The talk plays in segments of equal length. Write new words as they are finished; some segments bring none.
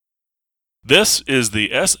This is the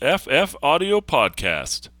SFF Audio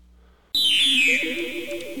Podcast.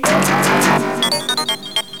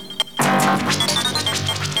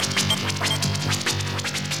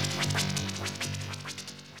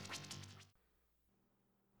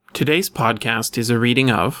 Today's podcast is a reading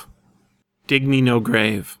of Dig Me No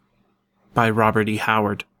Grave by Robert E.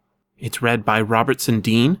 Howard. It's read by Robertson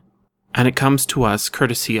Dean, and it comes to us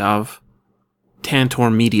courtesy of Tantor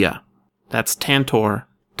Media. That's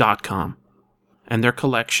tantor.com. And their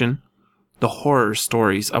collection, The Horror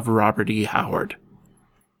Stories of Robert E. Howard.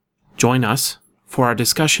 Join us for our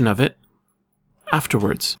discussion of it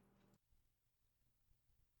afterwards.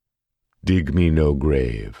 Dig Me No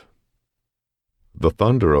Grave. The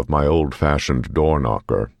thunder of my old-fashioned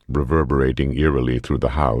door-knocker, reverberating eerily through the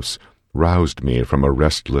house, roused me from a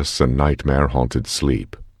restless and nightmare-haunted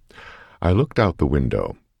sleep. I looked out the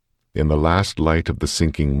window. In the last light of the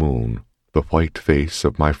sinking moon, the white face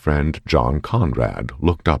of my friend John Conrad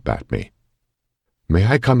looked up at me. "May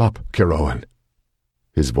I come up, Ciarán?"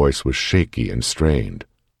 His voice was shaky and strained.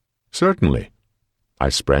 "Certainly." I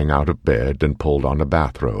sprang out of bed and pulled on a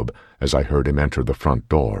bathrobe as I heard him enter the front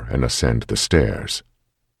door and ascend the stairs.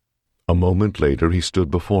 A moment later he stood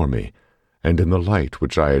before me, and in the light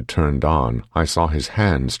which I had turned on I saw his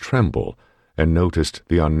hands tremble and noticed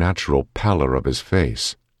the unnatural pallor of his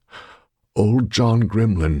face. "Old John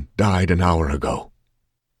Grimlin died an hour ago,"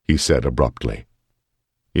 he said abruptly.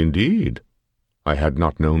 "Indeed? I had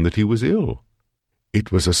not known that he was ill."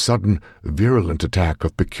 "It was a sudden, virulent attack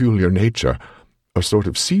of peculiar nature, a sort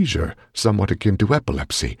of seizure somewhat akin to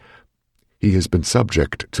epilepsy. He has been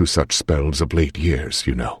subject to such spells of late years,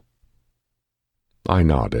 you know." I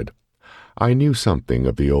nodded. I knew something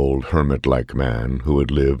of the old hermit-like man who had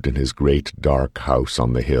lived in his great dark house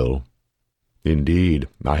on the hill. Indeed,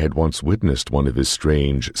 I had once witnessed one of his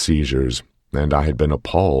strange seizures, and I had been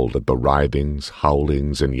appalled at the writhings,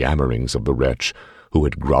 howlings, and yammerings of the wretch, who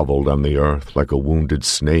had grovelled on the earth like a wounded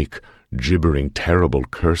snake, gibbering terrible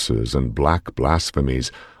curses and black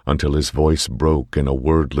blasphemies until his voice broke in a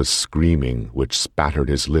wordless screaming which spattered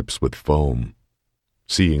his lips with foam.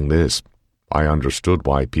 Seeing this, I understood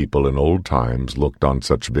why people in old times looked on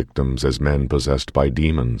such victims as men possessed by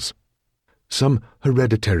demons. "Some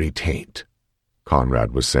hereditary taint,"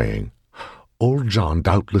 Conrad was saying. "Old John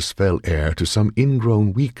doubtless fell heir to some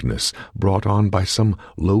ingrown weakness brought on by some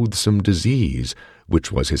loathsome disease,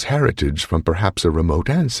 which was his heritage from perhaps a remote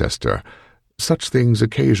ancestor. Such things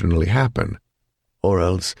occasionally happen. Or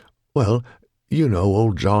else, well, you know,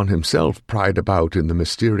 old John himself pried about in the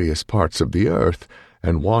mysterious parts of the earth,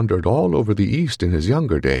 and wandered all over the East in his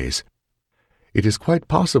younger days. It is quite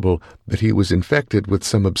possible that he was infected with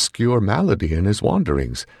some obscure malady in his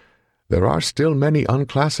wanderings. There are still many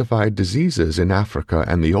unclassified diseases in Africa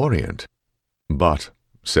and the Orient." "But,"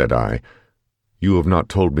 said I, "you have not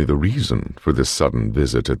told me the reason for this sudden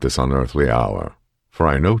visit at this unearthly hour, for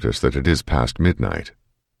I notice that it is past midnight."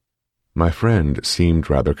 My friend seemed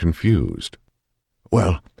rather confused.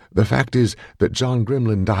 "Well, the fact is that John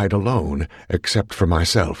Grimlin died alone, except for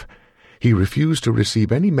myself. He refused to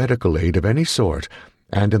receive any medical aid of any sort,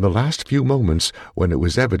 and in the last few moments, when it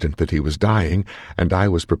was evident that he was dying, and I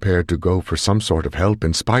was prepared to go for some sort of help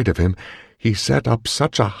in spite of him, he set up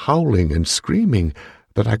such a howling and screaming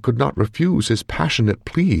that I could not refuse his passionate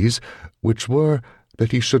pleas, which were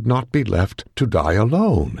that he should not be left to die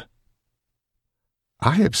alone."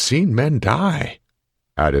 "I have seen men die,"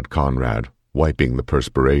 added Conrad, wiping the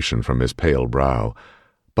perspiration from his pale brow,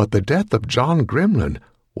 "but the death of John Grimlin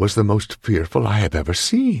was the most fearful I have ever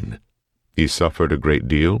seen." "He suffered a great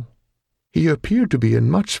deal?" "He appeared to be in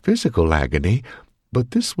much physical agony,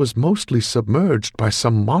 but this was mostly submerged by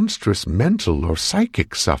some monstrous mental or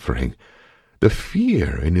psychic suffering. The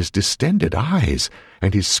fear in his distended eyes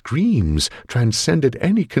and his screams transcended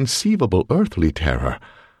any conceivable earthly terror.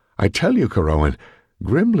 I tell you, Ciarán,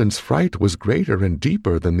 Grimlin's fright was greater and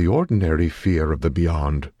deeper than the ordinary fear of the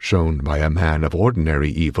beyond shown by a man of ordinary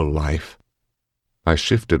evil life." I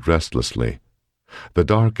shifted restlessly. The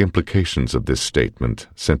dark implications of this statement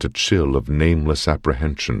sent a chill of nameless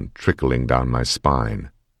apprehension trickling down my spine.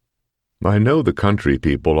 I know the country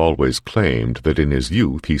people always claimed that in his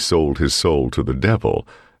youth he sold his soul to the devil,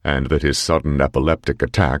 and that his sudden epileptic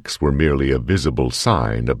attacks were merely a visible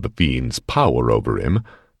sign of the fiend's power over him.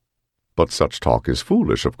 But such talk is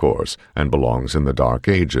foolish, of course, and belongs in the Dark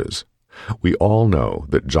Ages. We all know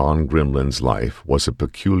that John Grimlin's life was a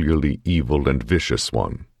peculiarly evil and vicious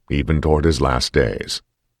one, even toward his last days.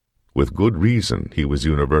 With good reason he was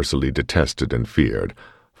universally detested and feared,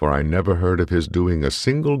 for I never heard of his doing a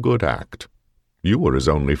single good act. You were his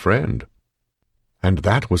only friend." "And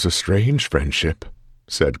that was a strange friendship,"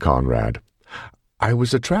 said Conrad, I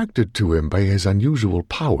was attracted to him by his unusual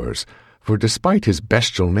powers, for despite his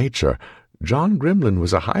bestial nature, John Grimlin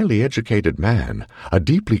was a highly educated man, a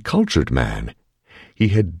deeply cultured man. He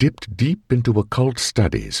had dipped deep into occult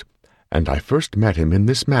studies, and I first met him in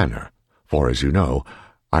this manner, for, as you know,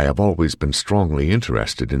 I have always been strongly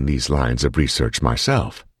interested in these lines of research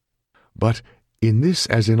myself. But in this,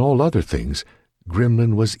 as in all other things,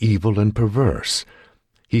 Grimlin was evil and perverse.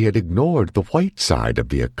 He had ignored the white side of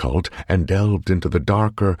the occult and delved into the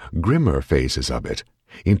darker, grimmer phases of it,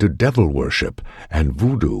 into devil worship and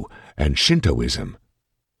voodoo and Shintoism.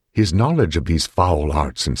 His knowledge of these foul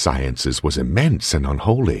arts and sciences was immense and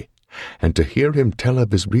unholy, and to hear him tell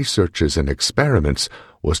of his researches and experiments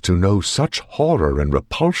was to know such horror and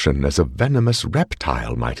repulsion as a venomous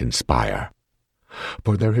reptile might inspire.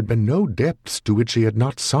 For there had been no depths to which he had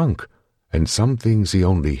not sunk, and some things he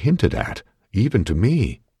only hinted at, even to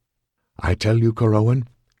me. I tell you, Corrowan,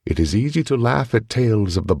 it is easy to laugh at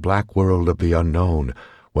tales of the black world of the unknown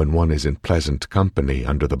when one is in pleasant company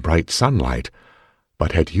under the bright sunlight,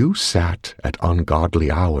 but had you sat at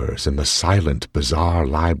ungodly hours in the silent, bizarre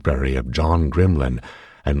library of John Grimlin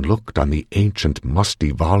and looked on the ancient,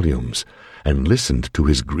 musty volumes and listened to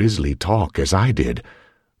his grisly talk as I did,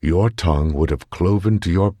 your tongue would have cloven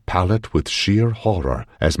to your palate with sheer horror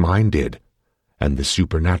as mine did, and the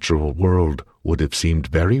supernatural world would have seemed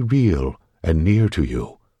very real and near to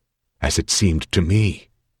you, as it seemed to me.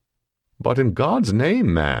 "But in God's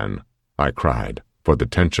name, man," I cried, for the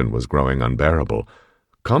tension was growing unbearable,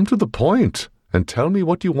 "come to the point and tell me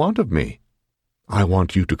what you want of me." "I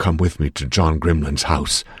want you to come with me to John Grimlin's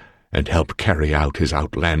house and help carry out his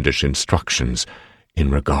outlandish instructions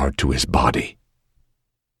in regard to his body."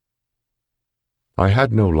 I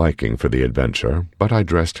had no liking for the adventure, but I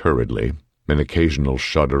dressed hurriedly, an occasional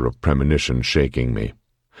shudder of premonition shaking me.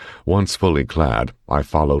 Once fully clad, I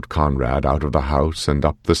followed Conrad out of the house and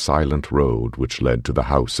up the silent road which led to the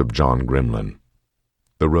house of John Grimlin.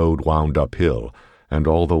 The road wound uphill, and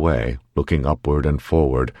all the way, looking upward and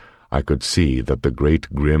forward, I could see that the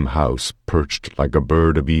great grim house perched like a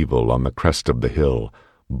bird of evil on the crest of the hill,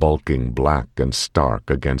 bulking black and stark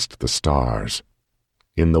against the stars.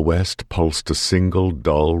 In the west pulsed a single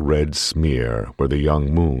dull red smear where the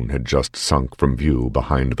young moon had just sunk from view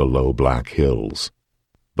behind the low black hills.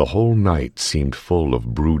 The whole night seemed full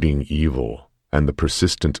of brooding evil, and the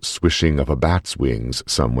persistent swishing of a bat's wings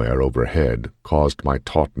somewhere overhead caused my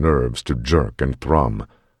taut nerves to jerk and thrum.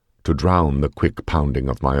 To drown the quick pounding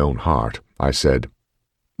of my own heart, I said,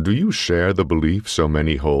 "Do you share the belief so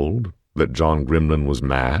many hold, that John Grimlin was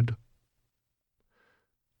mad?"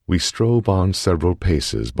 We strove on several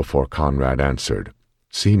paces before Conrad answered,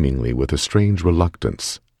 seemingly with a strange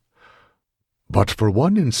reluctance. "But for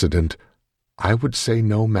one incident, I would say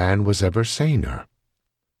no man was ever saner.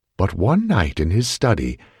 But one night in his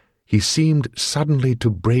study, he seemed suddenly to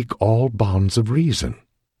break all bonds of reason.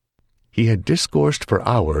 He had discoursed for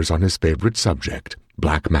hours on his favorite subject,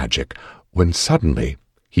 black magic, when suddenly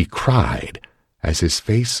he cried, as his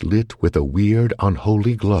face lit with a weird,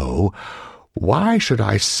 unholy glow, 'Why should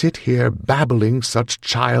I sit here babbling such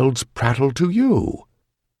child's prattle to you?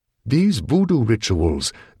 These voodoo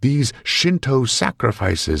rituals, these Shinto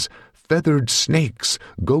sacrifices, feathered snakes,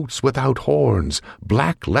 goats without horns,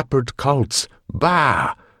 black leopard cults,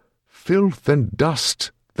 bah! Filth and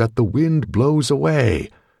dust that the wind blows away,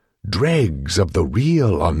 dregs of the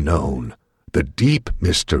real unknown, the deep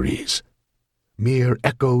mysteries, mere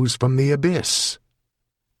echoes from the abyss.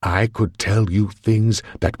 I could tell you things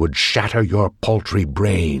that would shatter your paltry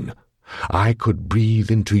brain. I could breathe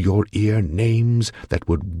into your ear names that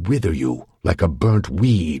would wither you like a burnt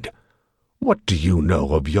weed. What do you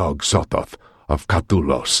know of Yog-Sothoth, of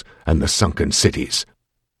Cthulhu, and the sunken cities?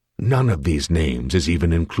 None of these names is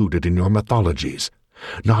even included in your mythologies.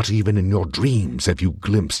 Not even in your dreams have you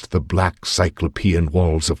glimpsed the black cyclopean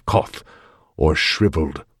walls of Koth, or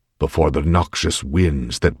shriveled before the noxious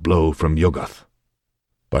winds that blow from Yuggoth.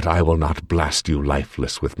 But I will not blast you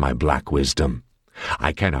lifeless with my black wisdom.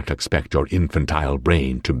 I cannot expect your infantile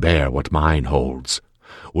brain to bear what mine holds.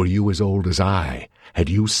 Were you as old as I, had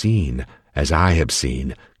you seen, as I have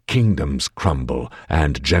seen, kingdoms crumble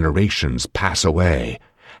and generations pass away,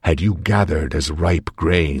 had you gathered as ripe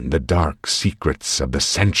grain the dark secrets of the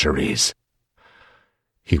centuries.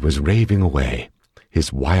 He was raving away,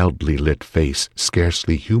 his wildly lit face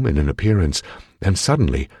scarcely human in appearance, and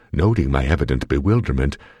suddenly, noting my evident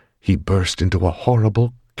bewilderment, he burst into a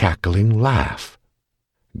horrible, cackling laugh.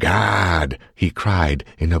 "Gad," he cried,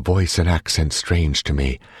 in a voice and accent strange to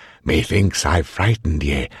me, "methinks I've frightened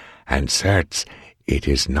ye, and certes, it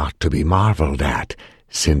is not to be marvelled at,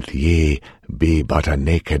 since ye be but a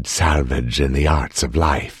naked salvage in the arts of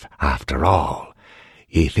life, after all.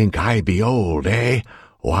 Ye think I be old, eh?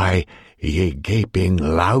 Why, ye gaping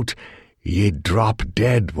lout, ye'd drop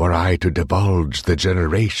dead were I to divulge the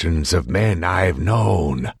generations of men I've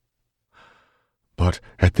known." But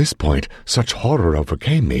at this point such horror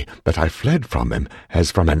overcame me that I fled from him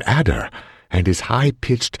as from an adder, and his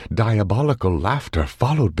high-pitched, diabolical laughter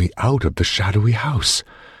followed me out of the shadowy house.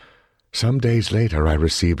 Some days later I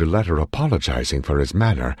received a letter apologizing for his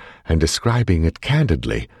manner and describing it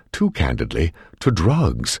candidly, too candidly, to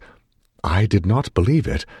drugs. I did not believe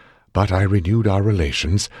it, but I renewed our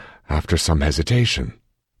relations after some hesitation.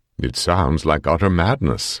 "It sounds like utter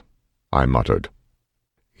madness," I muttered.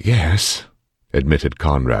 "Yes," admitted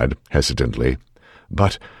Conrad hesitantly,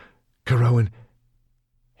 "but, Carowan,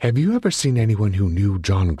 have you ever seen anyone who knew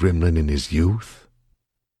John Grimlin in his youth?"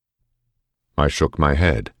 I shook my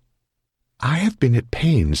head. "I have been at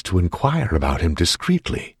pains to inquire about him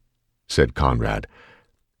discreetly," said Conrad.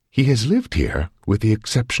 "He has lived here, with the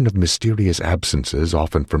exception of mysterious absences,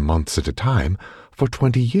 often for months at a time, for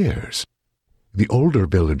 20 years. The older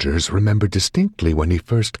villagers remember distinctly when he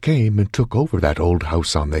first came and took over that old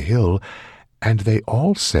house on the hill, and they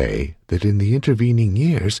all say that in the intervening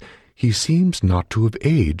years he seems not to have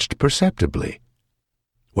aged perceptibly.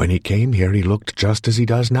 When he came here he looked just as he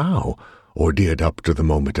does now, or did up to the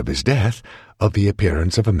moment of his death, of the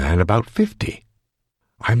appearance of a man about 50.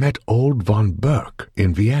 I met old von Berg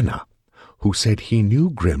in Vienna, who said he knew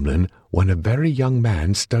Grimlin when a very young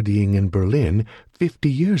man studying in Berlin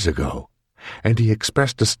 50 years ago, and he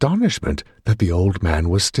expressed astonishment that the old man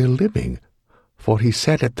was still living, for he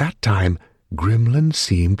said at that time Grimlin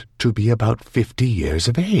seemed to be about 50 years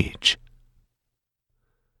of age."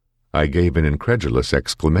 I gave an incredulous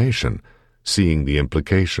exclamation, seeing the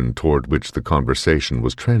implication toward which the conversation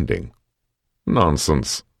was trending.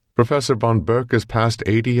 "Nonsense! Professor von Berg is past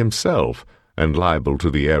 80 himself, and liable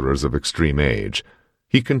to the errors of extreme age.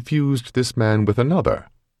 He confused this man with another."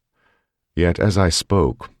 Yet as I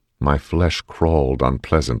spoke, my flesh crawled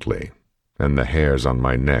unpleasantly, and the hairs on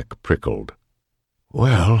my neck prickled.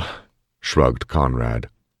 "Well," shrugged Conrad,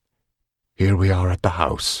 "here we are at the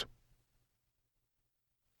house."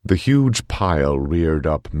 The huge pile reared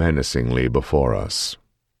up menacingly before us,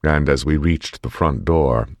 and as we reached the front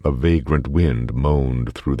door, a vagrant wind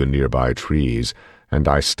moaned through the nearby trees, and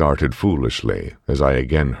I started foolishly as I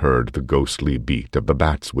again heard the ghostly beat of the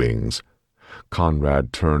bat's wings.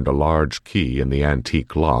 Conrad turned a large key in the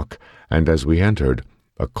antique lock, and as we entered,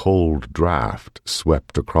 a cold draught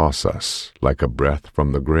swept across us like a breath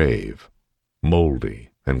from the grave, mouldy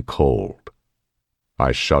and cold.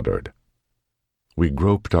 I shuddered. We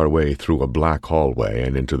groped our way through a black hallway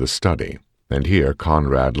and into the study, and here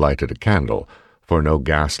Conrad lighted a candle, for no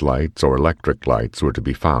gas lights or electric lights were to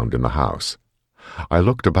be found in the house. I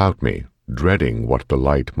looked about me, dreading what the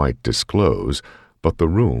light might disclose, but the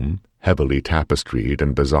room, heavily tapestried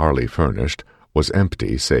and bizarrely furnished, was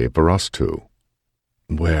empty save for us two.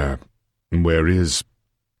 Where is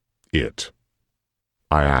it?"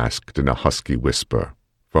 I asked in a husky whisper,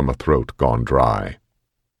 from a throat gone dry.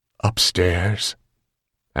 "Upstairs,"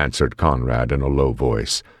 answered Conrad in a low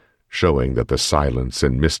voice, showing that the silence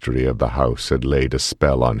and mystery of the house had laid a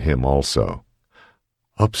spell on him also.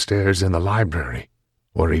 "Upstairs in the library,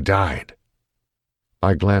 where he died."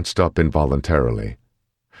 I glanced up involuntarily.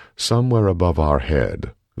 Somewhere above our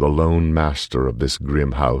head, the lone master of this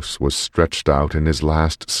grim house was stretched out in his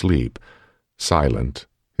last sleep, silent,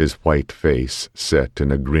 his white face set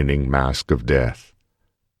in a grinning mask of death.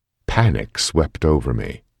 Panic swept over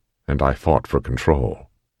me, and I fought for control.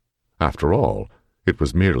 After all, it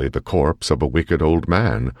was merely the corpse of a wicked old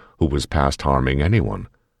man who was past harming anyone.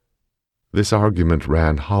 This argument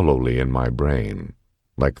ran hollowly in my brain,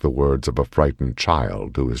 like the words of a frightened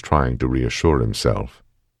child who is trying to reassure himself.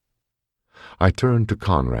 I turned to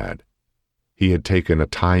Conrad. He had taken a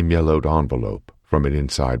time-yellowed envelope from an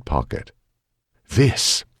inside pocket.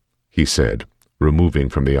 "This," he said, removing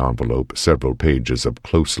from the envelope several pages of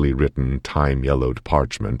closely written, time-yellowed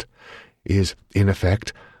parchment, "is, in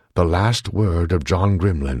effect, the last word of John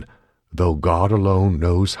Grimlin, though God alone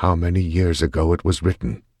knows how many years ago it was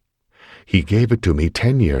written. He gave it to me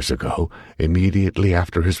 10 years ago, immediately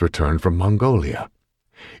after his return from Mongolia.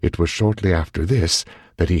 It was shortly after this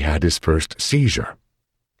that he had his first seizure.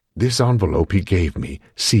 This envelope he gave me,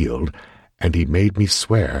 sealed, and he made me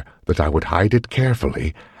swear that I would hide it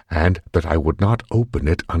carefully and that I would not open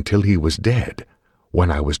it until he was dead,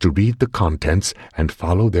 when I was to read the contents and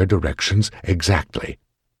follow their directions exactly.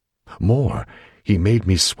 More, he made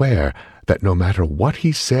me swear that no matter what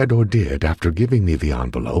he said or did after giving me the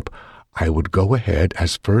envelope, I would go ahead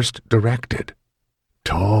as first directed.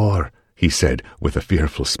 Tor, he said with a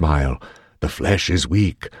fearful smile, the flesh is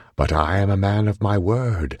weak, but I am a man of my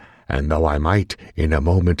word, and though I might, in a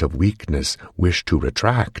moment of weakness, wish to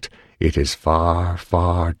retract, it is far,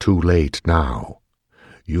 far too late now.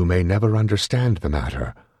 You may never understand the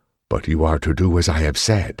matter, but you are to do as I have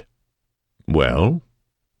said. Well?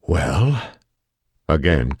 Well?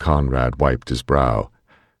 Again Conrad wiped his brow.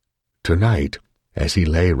 Tonight, as he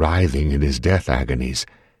lay writhing in his death agonies,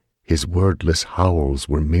 his wordless howls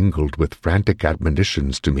were mingled with frantic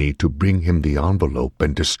admonitions to me to bring him the envelope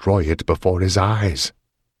and destroy it before his eyes.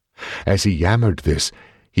 As he yammered this,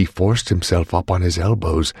 he forced himself up on his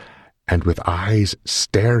elbows, and with eyes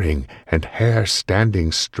staring and hair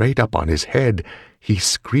standing straight up on his head, he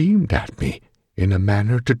screamed at me in a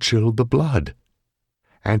manner to chill the blood.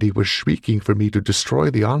 And he was shrieking for me to destroy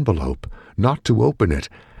the envelope, not to open it,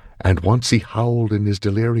 and once he howled in his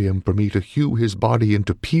delirium for me to hew his body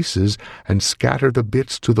into pieces and scatter the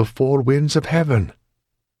bits to the four winds of heaven.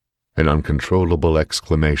 An uncontrollable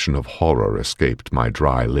exclamation of horror escaped my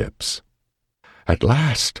dry lips. At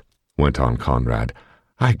last, went on Conrad,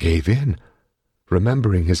 I gave in.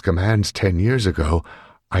 Remembering his commands 10 years ago,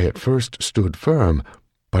 I at first stood firm,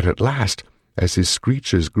 but at last, as his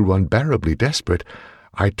screeches grew unbearably desperate,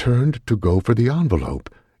 I turned to go for the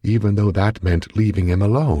envelope, even though that meant leaving him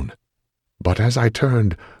alone. But as I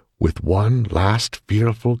turned, with one last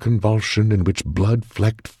fearful convulsion in which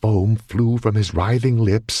blood-flecked foam flew from his writhing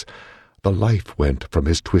lips, the life went from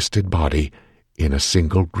his twisted body in a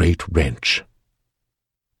single great wrench.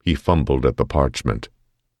 He fumbled at the parchment.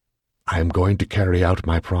 I am going to carry out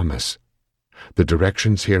my promise. The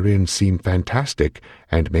directions herein seem fantastic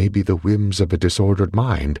and may be the whims of a disordered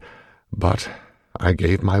mind, but I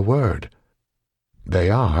gave my word.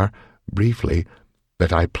 They are, briefly,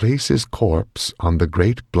 that I place his corpse on the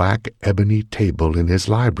great black ebony table in his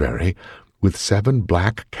library, with 7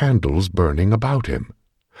 black candles burning about him.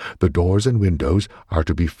 The doors and windows are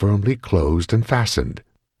to be firmly closed and fastened.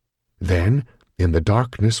 Then, in the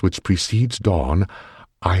darkness which precedes dawn,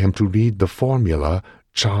 I am to read the formula,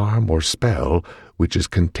 charm, or spell, which is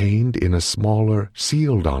contained in a smaller,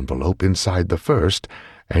 sealed envelope inside the first,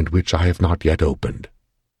 and which I have not yet opened.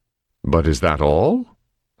 But is that all?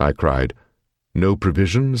 I cried. No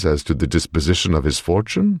provisions as to the disposition of his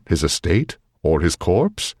fortune, his estate, or his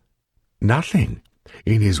corpse? Nothing.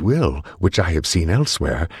 In his will, which I have seen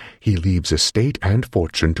elsewhere, he leaves estate and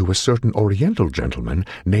fortune to a certain Oriental gentleman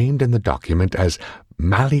named in the document as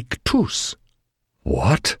Malik Tus.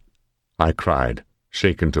 What? I cried,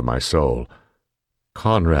 shaken to my soul.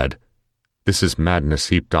 Conrad, this is madness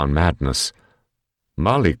heaped on madness.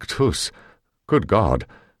 Malik Tus, good God,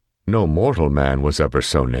 no mortal man was ever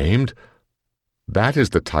so named. That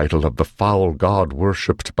is the title of the foul god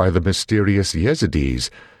worshipped by the mysterious Yezidis,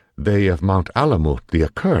 they of Mount Alamut the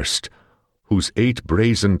accursed, whose 8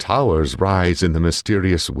 brazen towers rise in the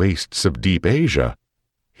mysterious wastes of deep Asia.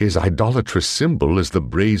 His idolatrous symbol is the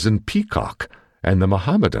brazen peacock, and the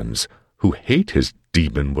Mohammedans, who hate his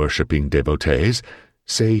demon-worshipping devotees,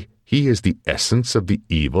 say he is the essence of the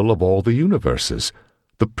evil of all the universes,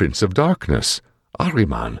 the Prince of Darkness,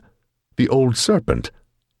 Ahriman, the old serpent,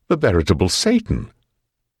 the veritable Satan.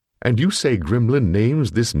 And you say Grimlin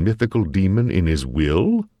names this mythical demon in his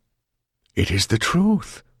will? It is the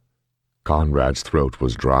truth. Conrad's throat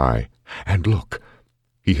was dry. And look,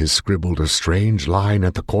 he has scribbled a strange line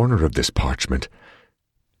at the corner of this parchment.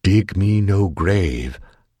 Dig me no grave.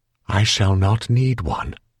 I shall not need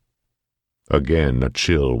one. Again a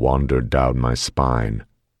chill wandered down my spine.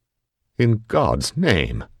 In God's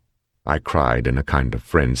name, I cried in a kind of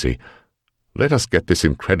frenzy, let us get this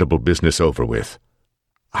incredible business over with.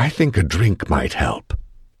 I think a drink might help,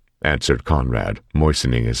 answered Conrad,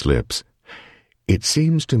 moistening his lips. It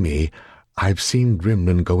seems to me I've seen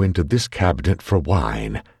Grimlin go into this cabinet for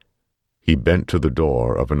wine. He bent to the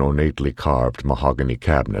door of an ornately carved mahogany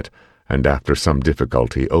cabinet, and after some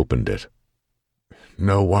difficulty opened it.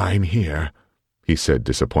 No wine here, he said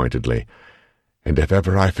disappointedly, and if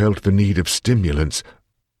ever I felt the need of stimulants...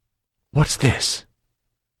 What's this?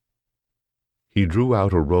 He drew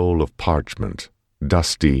out a roll of parchment,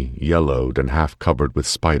 dusty, yellowed, and half covered with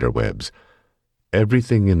spider webs.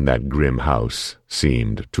 Everything in that grim house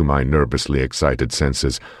seemed, to my nervously excited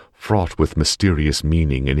senses, fraught with mysterious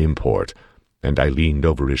meaning and import, and I leaned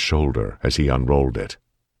over his shoulder as he unrolled it.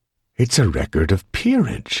 It's a record of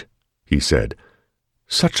peerage, he said.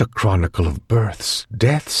 Such a chronicle of births,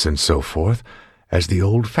 deaths, and so forth, as the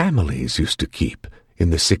old families used to keep in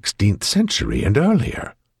the 16th century and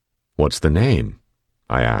earlier. What's the name?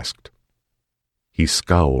 I asked. He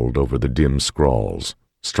scowled over the dim scrawls,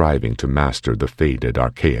 striving to master the faded,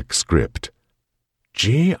 archaic script.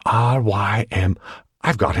 Grym.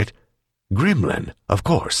 I've got it. Grimlin, of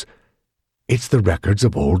course. It's the records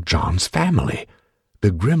of old John's family,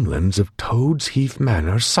 the Grimlins of Toad's Heath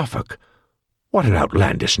Manor, Suffolk. What an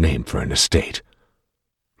outlandish name for an estate.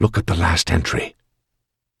 Look at the last entry.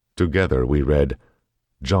 Together we read,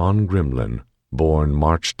 John Grimlin, born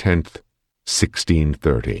March 10th,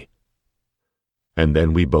 1630. And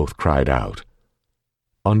then we both cried out.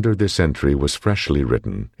 Under this entry was freshly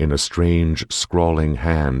written, in a strange, scrawling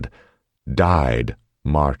hand, died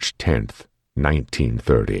March 10th,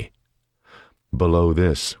 1930. Below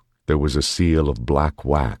this, there was a seal of black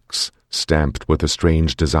wax, stamped with a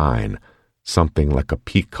strange design, something like a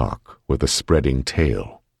peacock with a spreading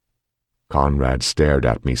tail. Conrad stared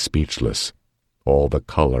at me speechless. All the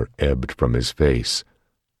color ebbed from his face.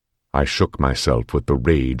 I shook myself with the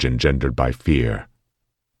rage engendered by fear.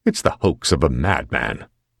 "It's the hoax of a madman,"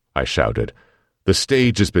 I shouted. "The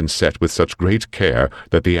stage has been set with such great care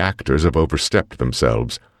that the actors have overstepped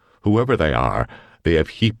themselves. Whoever they are, they have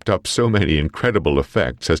heaped up so many incredible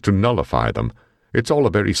effects as to nullify them. It's all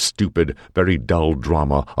a very stupid, very dull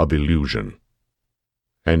drama of illusion."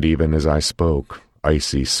 And even as I spoke,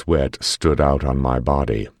 icy sweat stood out on my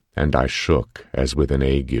body, and I shook as with an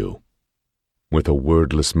ague. With a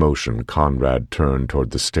wordless motion, Conrad turned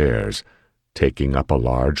toward the stairs, taking up a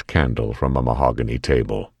large candle from a mahogany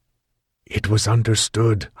table. "It was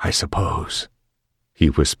understood, I suppose," he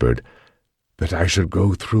whispered, "that I should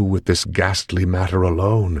go through with this ghastly matter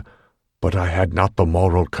alone, but I had not the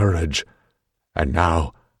moral courage, and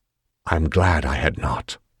now I'm glad I had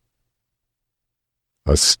not."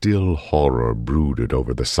 A still horror brooded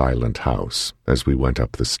over the silent house as we went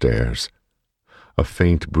up the stairs. A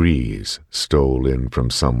faint breeze stole in from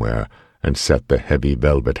somewhere and set the heavy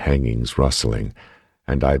velvet hangings rustling,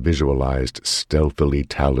 and I visualized stealthily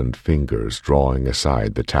taloned fingers drawing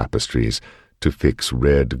aside the tapestries to fix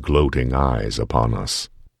red, gloating eyes upon us.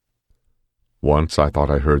 Once I thought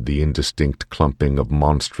I heard the indistinct clumping of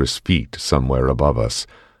monstrous feet somewhere above us,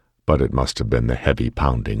 but it must have been the heavy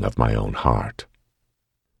pounding of my own heart.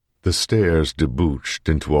 The stairs debouched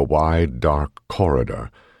into a wide, dark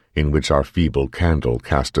corridor, in which our feeble candle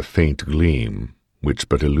cast a faint gleam, which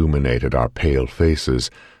but illuminated our pale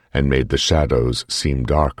faces and made the shadows seem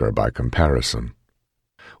darker by comparison.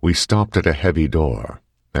 We stopped at a heavy door,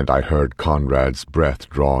 and I heard Conrad's breath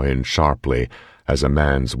draw in sharply, as a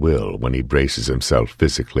man's will when he braces himself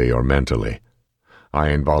physically or mentally.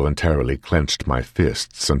 I involuntarily clenched my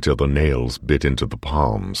fists until the nails bit into the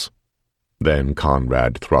palms. Then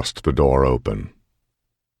Conrad thrust the door open.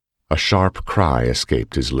 A sharp cry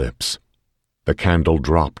escaped his lips. The candle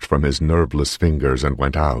dropped from his nerveless fingers and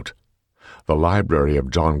went out. The library of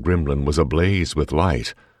John Grimlin was ablaze with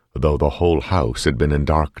light, though the whole house had been in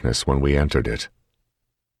darkness when we entered it.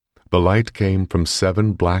 The light came from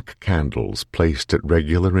 7 black candles placed at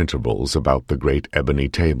regular intervals about the great ebony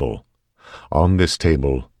table. On this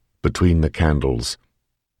table, between the candles,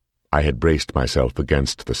 I had braced myself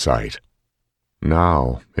against the sight.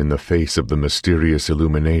 Now, in the face of the mysterious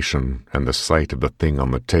illumination and the sight of the thing on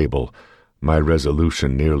the table, my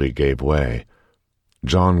resolution nearly gave way.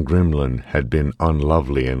 John Grimlin had been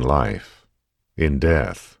unlovely in life. In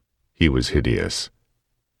death, he was hideous.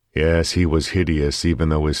 Yes, he was hideous, even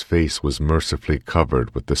though his face was mercifully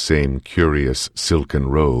covered with the same curious silken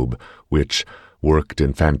robe which, worked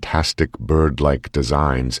in fantastic bird-like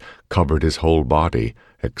designs, covered his whole body,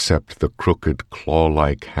 except the crooked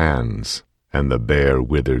claw-like hands and the bare,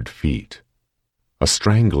 withered feet. A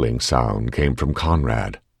strangling sound came from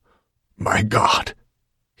Conrad. "My God,"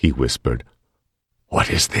 he whispered, "what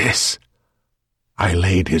is this?" I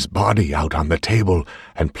laid his body out on the table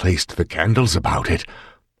and placed the candles about it,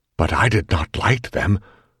 but I did not light them,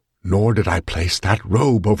 nor did I place that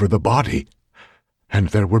robe over the body, and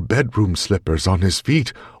there were bedroom slippers on his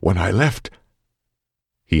feet when I left.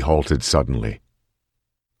 He halted suddenly.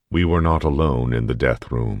 We were not alone in the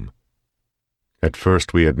death room. At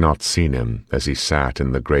first we had not seen him as he sat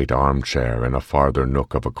in the great armchair in a farther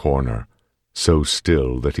nook of a corner, so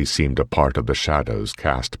still that he seemed a part of the shadows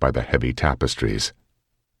cast by the heavy tapestries.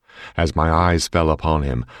 As my eyes fell upon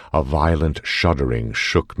him, a violent shuddering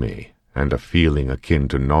shook me, and a feeling akin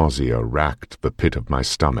to nausea racked the pit of my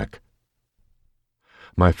stomach.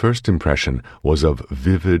 My first impression was of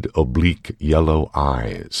vivid, oblique yellow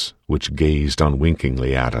eyes, which gazed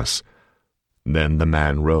unwinkingly at us. Then the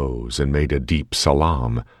man rose and made a deep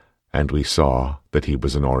salaam, and we saw that he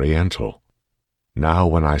was an Oriental. Now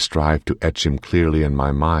when I strive to etch him clearly in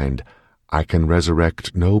my mind, I can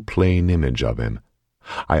resurrect no plain image of him.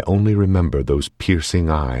 I only remember those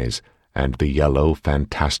piercing eyes and the yellow,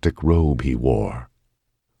 fantastic robe he wore.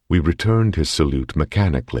 We returned his salute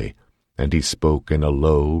mechanically, and he spoke in a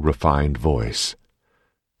low, refined voice.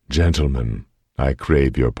 "Gentlemen, I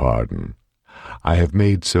crave your pardon. I have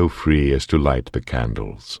made so free as to light the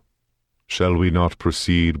candles. Shall we not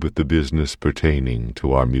proceed with the business pertaining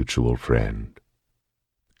to our mutual friend?"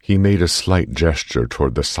 He made a slight gesture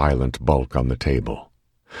toward the silent bulk on the table.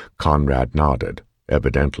 Conrad nodded,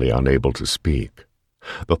 evidently unable to speak.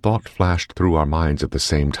 The thought flashed through our minds at the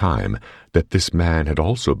same time that this man had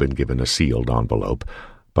also been given a sealed envelope,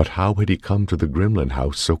 but how had he come to the Grimlin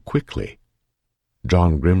house so quickly?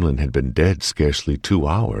 John Grimlin had been dead scarcely 2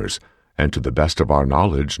 hours, and to the best of our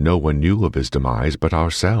knowledge no one knew of his demise but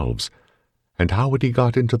ourselves. And how had he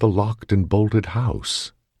got into the locked and bolted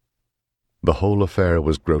house? The whole affair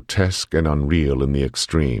was grotesque and unreal in the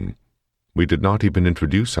extreme. We did not even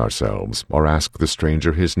introduce ourselves or ask the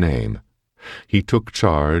stranger his name. He took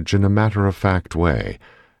charge in a matter-of-fact way,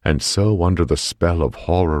 and so under the spell of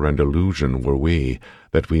horror and illusion were we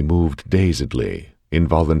that we moved dazedly,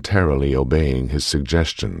 involuntarily obeying his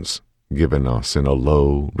suggestions, given us in a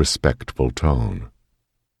low, respectful tone.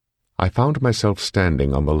 I found myself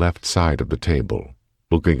standing on the left side of the table,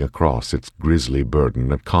 looking across its grisly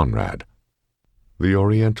burden at Conrad. The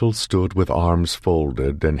Oriental stood with arms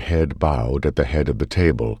folded and head bowed at the head of the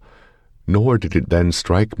table, nor did it then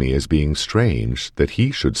strike me as being strange that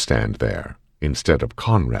he should stand there, instead of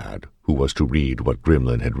Conrad, who was to read what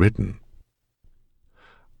Grimlin had written.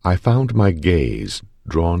 I found my gaze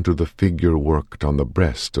drawn to the figure worked on the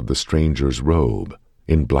breast of the stranger's robe,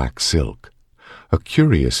 in black silk, a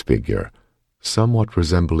curious figure, somewhat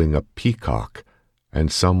resembling a peacock,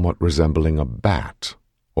 and somewhat resembling a bat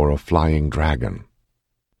or a flying dragon.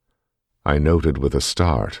 I noted with a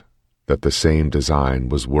start that the same design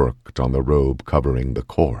was worked on the robe covering the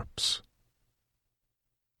corpse.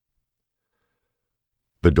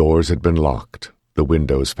 The doors had been locked, the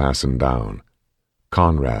windows fastened down.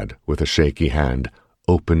 Conrad, with a shaky hand,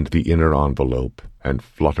 opened the inner envelope and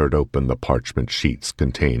fluttered open the parchment sheets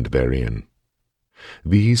contained therein.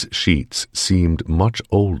 These sheets seemed much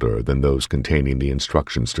older than those containing the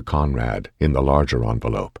instructions to Conrad in the larger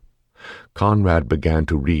envelope. Conrad began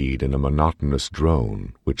to read in a monotonous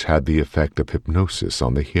drone which had the effect of hypnosis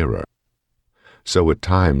on the hearer. So at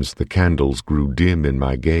times the candles grew dim in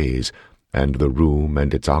my gaze, and the room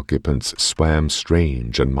and its occupants swam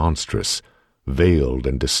strange and monstrous, veiled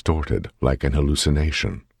and distorted like an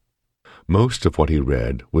hallucination. Most of what he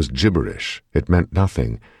read was gibberish. It meant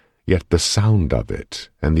nothing, yet the sound of it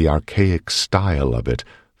and the archaic style of it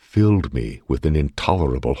filled me with an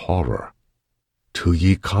intolerable horror. "To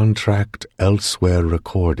ye contract elsewhere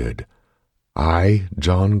recorded, I,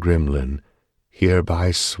 John Grimlin,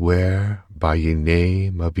 hereby swear by ye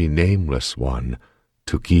name of ye nameless one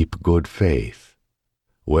to keep good faith.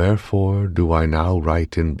 Wherefore do I now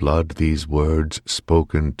write in blood these words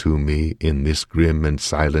spoken to me in this grim and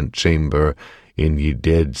silent chamber in ye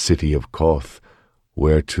dead city of Koth,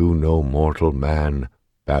 whereto no mortal man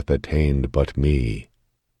bath attained but me.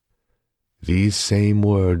 These same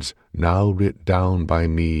words now writ down by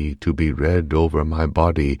me to be read over my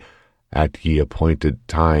body at ye appointed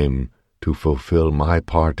time to fulfill my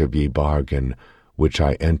part of ye bargain, which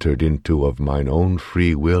I entered into of mine own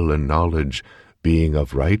free will and knowledge, being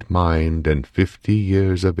of right mind and 50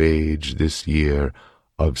 years of age this year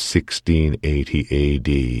of 1680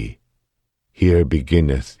 A.D. Here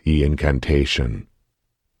beginneth ye incantation.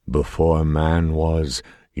 Before man was,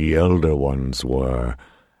 ye elder ones were,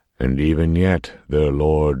 and even yet their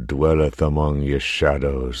Lord dwelleth among ye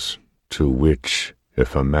shadows, to which,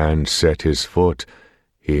 if a man set his foot,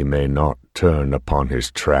 he may not turn upon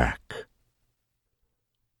his track."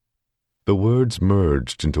 The words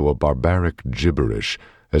merged into a barbaric gibberish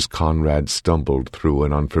as Conrad stumbled through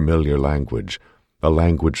an unfamiliar language, a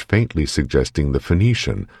language faintly suggesting the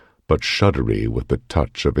Phoenician, but shuddery with the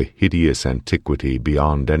touch of a hideous antiquity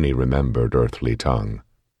beyond any remembered earthly tongue.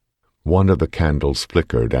 One of the candles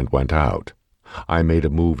flickered and went out. I made a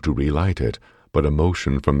move to relight it, but a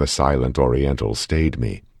motion from the silent Oriental stayed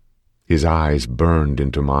me. His eyes burned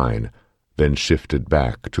into mine, then shifted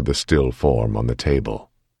back to the still form on the table.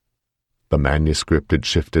 The manuscript had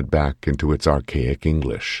shifted back into its archaic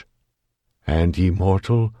English. "And ye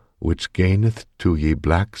mortal, which gaineth to ye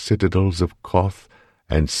black citadels of Koth,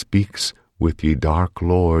 and speaks with ye dark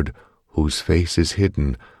lord, whose face is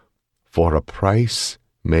hidden, for a price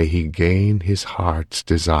may he gain his heart's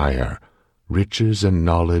desire, riches and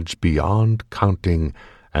knowledge beyond counting,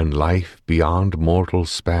 and life beyond mortal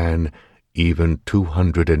span, even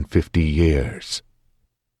 250 years.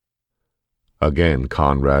 Again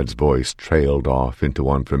Conrad's voice trailed off into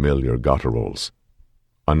unfamiliar gutturals.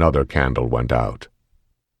 Another candle went out.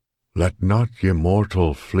 "Let not ye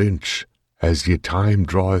mortal flinch, as ye time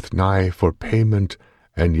draweth nigh for payment,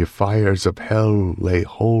 and ye fires of hell lay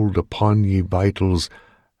hold upon ye vitals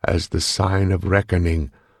as the sign of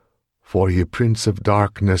reckoning. For ye prince of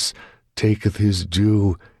darkness taketh his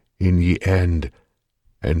due in ye end,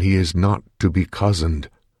 and he is not to be cozened.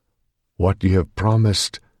 What ye have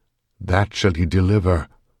promised, that shall ye deliver.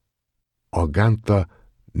 Ogantha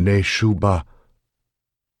ne shuba."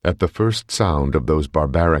 At the first sound of those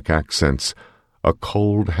barbaric accents, a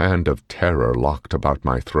cold hand of terror locked about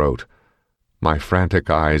my throat. My frantic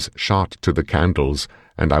eyes shot to the candles,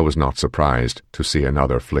 and I was not surprised to see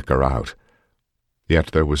another flicker out. Yet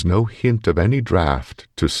there was no hint of any draught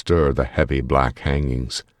to stir the heavy black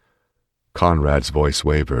hangings. Conrad's voice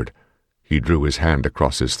wavered. He drew his hand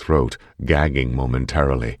across his throat, gagging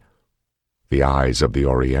momentarily. The eyes of the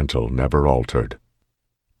Oriental never altered.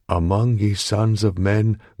 "Among ye sons of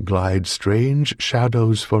men glide strange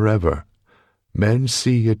shadows forever. Men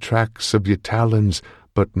see ye tracks of ye talons,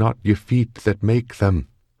 but not ye feet that make them.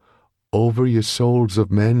 Over ye souls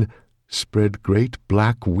of men spread great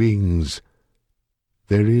black wings.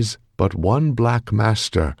 There is but one black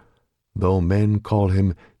master, though men call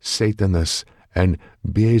him Satanus, and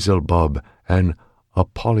Beelzebub, and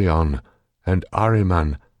Apollyon, and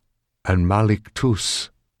Ahriman, and Malictus."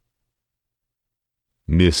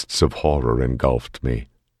 Mists of horror engulfed me.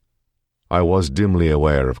 I was dimly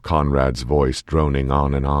aware of Conrad's voice droning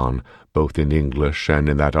on and on, both in English and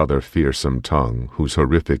in that other fearsome tongue, whose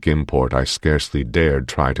horrific import I scarcely dared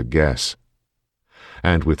try to guess.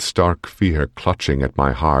 And with stark fear clutching at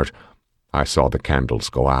my heart, I saw the candles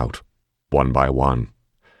go out, one by one.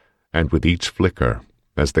 And with each flicker,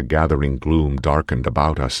 as the gathering gloom darkened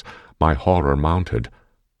about us, my horror mounted.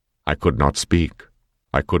 I could not speak.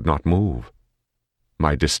 I could not move.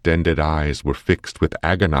 My distended eyes were fixed with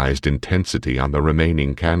agonized intensity on the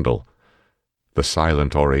remaining candle. The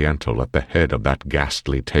silent Oriental at the head of that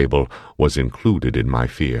ghastly table was included in my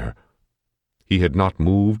fear. He had not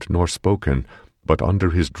moved nor spoken, but under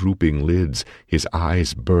his drooping lids his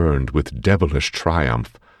eyes burned with devilish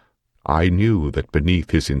triumph. I knew that beneath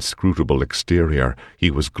his inscrutable exterior he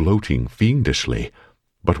was gloating fiendishly.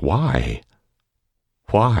 But why?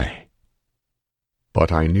 Why?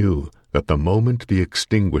 But I knew that the moment the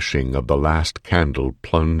extinguishing of the last candle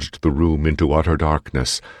plunged the room into utter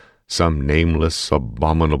darkness, some nameless,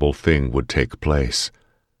 abominable thing would take place.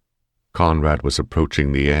 Conrad was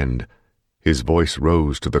approaching the end. His voice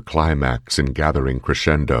rose to the climax in gathering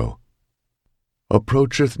crescendo.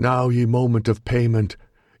 "Approacheth now ye moment of payment.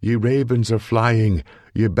 Ye ravens are flying,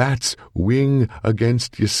 ye bats wing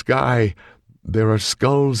against ye sky. There are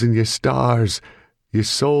skulls in ye stars, ye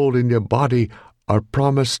soul in ye body are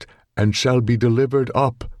promised and shall be delivered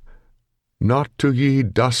up. Not to ye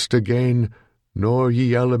dust again, nor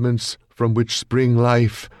ye elements from which spring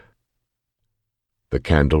life." The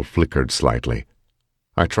candle flickered slightly.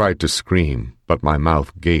 I tried to scream, but my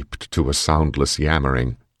mouth gaped to a soundless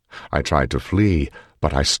yammering. I tried to flee,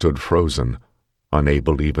 but I stood frozen,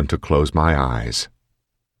 unable even to close my eyes.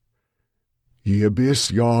 "Ye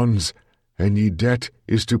abyss yawns, and ye debt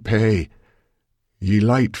is to pay. Ye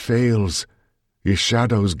light fails, ye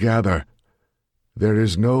shadows gather. There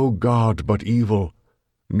is no God but evil,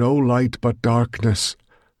 no light but darkness,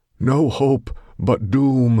 no hope but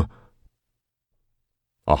doom."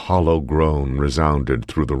 A hollow groan resounded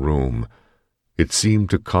through the room. It seemed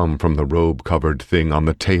to come from the robe-covered thing on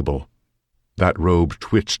the table. That robe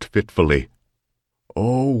twitched fitfully.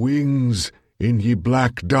 "O wings in ye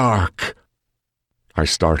black dark!" I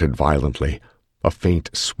started violently. A faint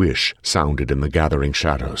swish sounded in the gathering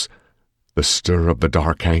shadows. The stir of the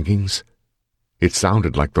dark hangings? It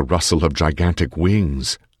sounded like the rustle of gigantic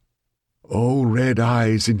wings. "O red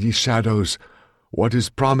eyes in ye shadows! What is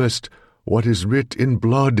promised, what is writ in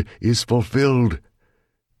blood, is fulfilled.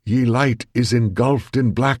 Ye light is engulfed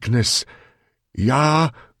in blackness. Ya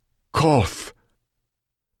Koth!"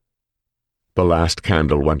 The last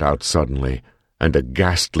candle went out suddenly, and a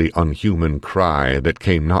ghastly, unhuman cry that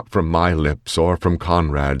came not from my lips or from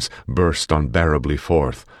Conrad's burst unbearably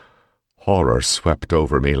forth. Horror swept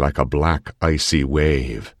over me like a black, icy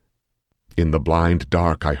wave. In the blind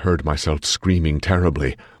dark I heard myself screaming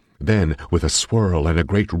terribly. Then, with a swirl and a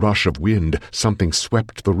great rush of wind, something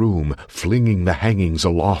swept the room, flinging the hangings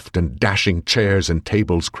aloft and dashing chairs and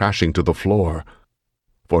tables crashing to the floor.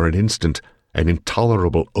 For an instant, an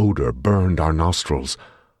intolerable odor burned our nostrils.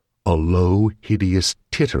 A low, hideous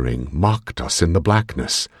tittering mocked us in the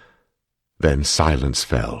blackness. Then silence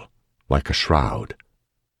fell, like a shroud.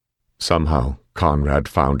 Somehow, Conrad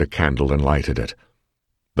found a candle and lighted it.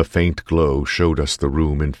 The faint glow showed us the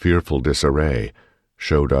room in fearful disarray,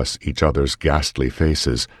 showed us each other's ghastly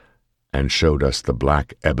faces, and showed us the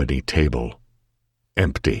black ebony table.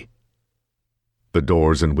 Empty. The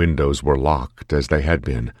doors and windows were locked as they had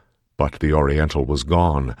been, but the Oriental was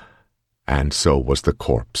gone, and so was the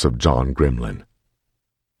corpse of John Grimlin.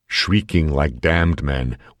 Shrieking like damned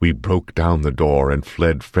men, we broke down the door and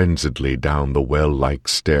fled frenziedly down the well-like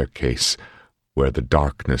staircase, where the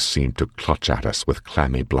darkness seemed to clutch at us with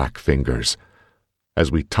clammy black fingers.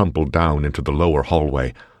 As we tumbled down into the lower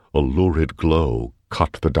hallway, a lurid glow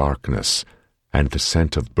cut the darkness, and the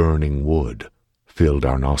scent of burning wood filled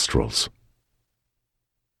our nostrils.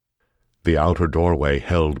 The outer doorway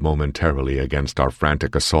held momentarily against our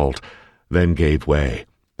frantic assault, then gave way,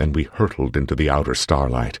 and we hurtled into the outer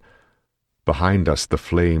starlight. Behind us the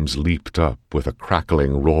flames leaped up with a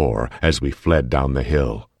crackling roar as we fled down the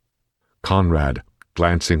hill. Conrad,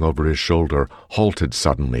 glancing over his shoulder, halted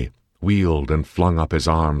suddenly, wheeled and flung up his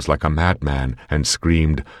arms like a madman, and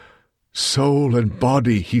screamed, "Soul and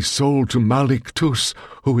body he sold to Malik Tus,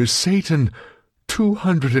 who is Satan,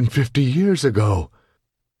 250 years ago.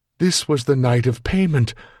 This was the night of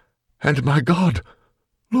payment, and my God,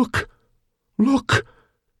 look, look!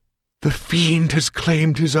 The fiend has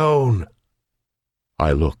claimed his own."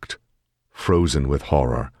 I looked, frozen with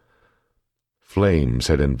horror. Flames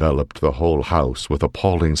had enveloped the whole house with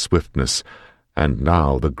appalling swiftness, and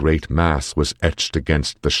now the great mass was etched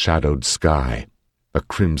against the shadowed sky, a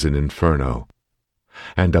crimson inferno.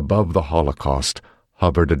 And above the Holocaust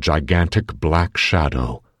hovered a gigantic black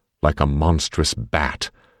shadow, like a monstrous bat,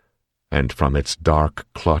 and from its dark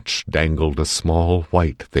clutch dangled a small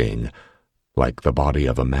white thing, like the body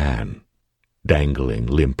of a man, dangling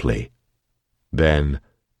limply. Then,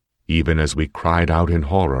 even as we cried out in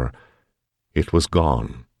horror, it was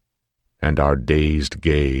gone, and our dazed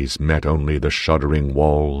gaze met only the shuddering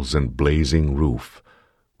walls and blazing roof,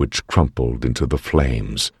 which crumpled into the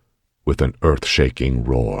flames with an earth-shaking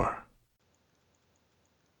roar.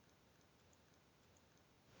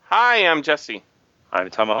 Hi, I'm Jesse. I'm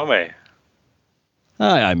Tamahome.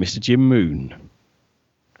 Hi, I'm Mr. Jim Moon.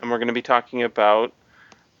 And we're going to be talking about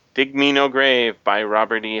Dig Me No Grave by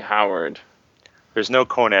Robert E. Howard. There's no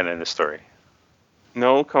Conan in this story.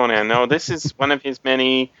 No Conan. No, this is one of his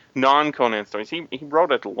many non-Conan stories. He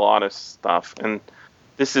wrote a lot of stuff, and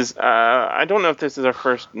this is, I don't know if this is our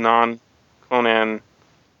first non-Conan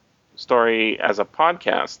story as a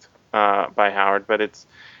podcast by Howard, but it's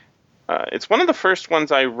one of the first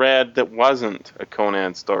ones I read that wasn't a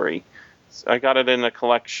Conan story. I got it in a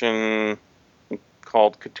collection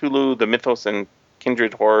called Cthulhu, The Mythos and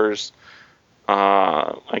Kindred Horrors.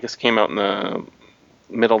 I guess came out in the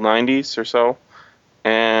middle 90s or so.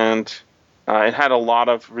 And it had a lot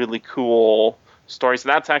of really cool stories.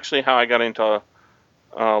 That's actually how I got into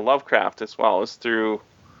Lovecraft as well, is through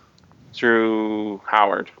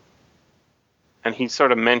Howard. And he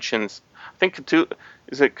sort of mentions, I think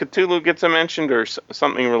Cthulhu gets a mention, or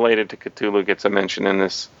something related to Cthulhu gets a mention in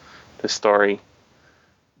this story.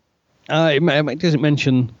 It doesn't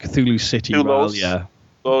mention Cthulhu City. Cthulhu's, yeah.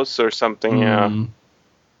 Close or something, yeah.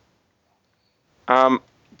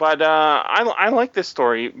 But I like this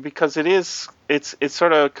story because it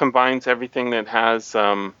sort of combines everything that has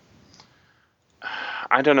I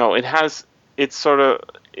don't know, it's a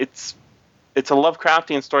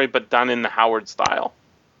Lovecraftian story but done in the Howard style.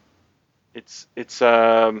 It's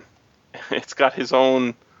got his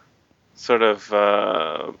own sort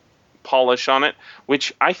of polish on it,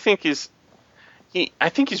 which I think he's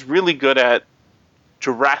really good at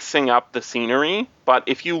dressing up the scenery, but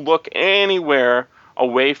if you look anywhere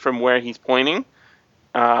away from where he's pointing,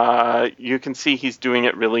 you can see he's doing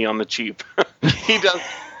it really on the cheap. He does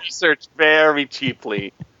research very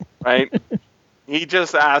cheaply, right? He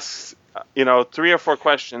just asks, 3 or 4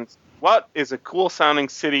 questions. What is a cool sounding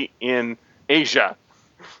city in Asia?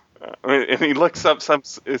 And he looks up some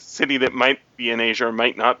city that might be in Asia or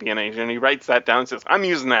might not be in Asia, and he writes that down and says, I'm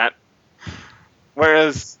using that.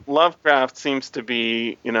 Whereas Lovecraft seems to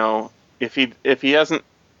be, if he hasn't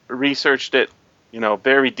researched it,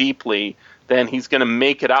 very deeply, then he's going to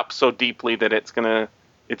make it up so deeply that it's going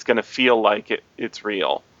to feel like it's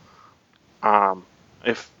real.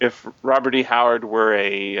 If Robert E. Howard were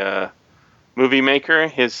a movie maker,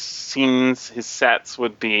 his scenes, his sets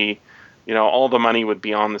would be, all the money would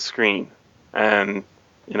be on the screen, and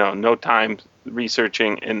no time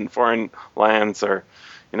researching in foreign lands, or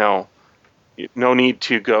no need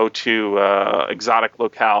to go to exotic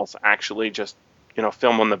locales. Actually, just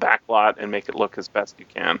film on the back lot and make it look as best you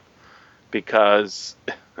can. because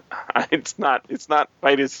it's not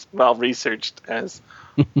quite as well researched as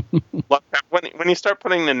Lovecraft. When you start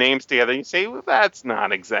putting the names together, you say, well, that's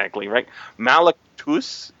not exactly right.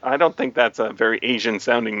 Malaktus, I don't think that's a very Asian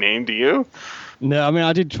sounding name, do you? No, I mean,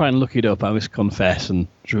 I did try and look it up, I must confess, and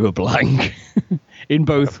drew a blank. In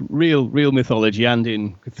both real mythology and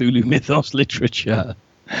in Cthulhu mythos literature.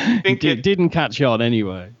 It didn't catch on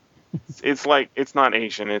anyway. It's like, it's not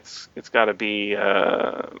Asian. It's got to be,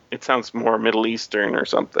 it sounds more Middle Eastern or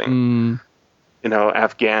something. You know,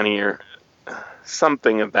 Afghani or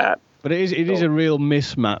something of that. But it is a real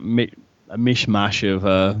mishmash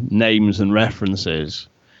of names and references.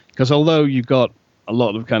 Because although you've got a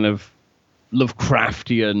lot of kind of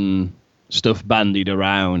Lovecraftian stuff bandied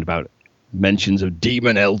around about mentions of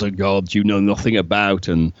demon elder gods you know nothing about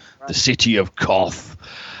and the city of Koth,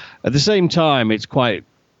 at the same time it's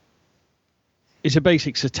a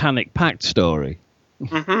basic satanic pact story.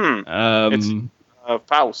 It's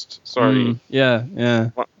Faust, sorry. Yeah.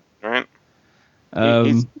 Right.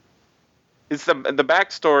 It's the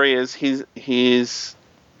backstory is he's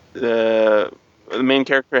the main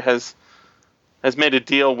character has made a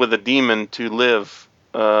deal with a demon to live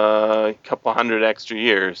a couple hundred extra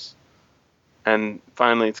years, and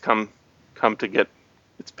finally it's come to get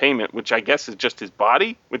its payment, which I guess is just his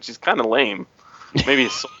body, which is kind of lame. Maybe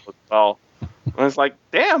his soul as well. I was like,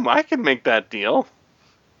 damn, I can make that deal.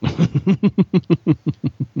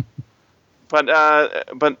 But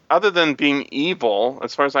other than being evil,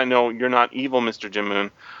 as far as I know, you're not evil, Mr. Jim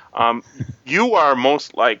Moon. You are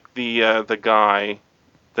most like the guy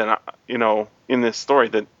that in this story,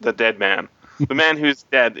 the dead man, the man who's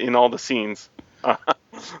dead in all the scenes,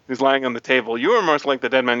 who's lying on the table. You are most like the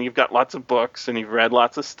dead man. You've got lots of books and you've read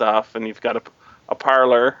lots of stuff and you've got a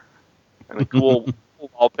parlor and a cool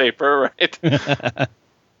wallpaper, right?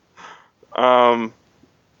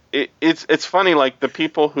 It's funny, like the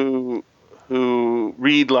people who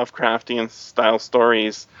read Lovecraftian style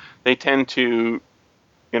stories, they tend to,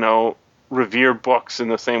 revere books in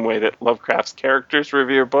the same way that Lovecraft's characters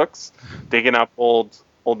revere books, digging up old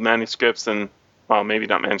manuscripts and, well, maybe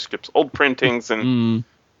not manuscripts, old printings and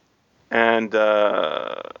I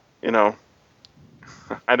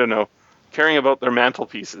don't know, caring about their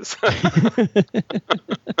mantelpieces.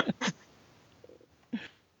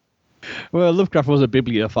 Well, Lovecraft was a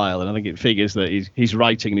bibliophile, and I think it figures that he's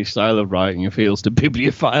writing, and his style of writing appeals to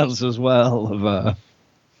bibliophiles as well.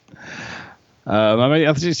 I mean,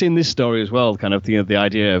 I've seen this story as well, kind of the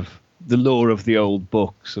idea of the lore of the old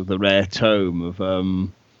books, of the rare tome of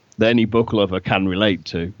that any book lover can relate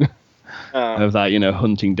to. Of that,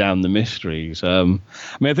 hunting down the mysteries. I mean,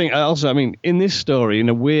 I think also, in this story,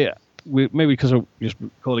 we're maybe because we're just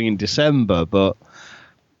recording in December, but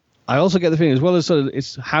I also get the feeling, as well as sort of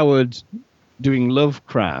it's Howard doing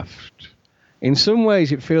Lovecraft, in some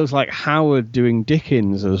ways it feels like Howard doing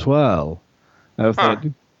Dickens as well.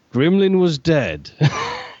 Gremlin was dead.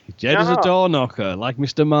 Dead as a door knocker, like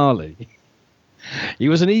Mr. Marley. He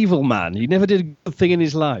was an evil man. He never did a good thing in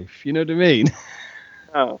his life. You know what I mean?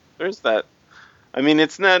 Oh, there's that. I mean,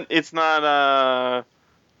 it's not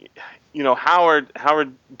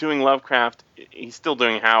Howard doing Lovecraft, he's still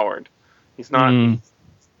doing Howard. He's not, he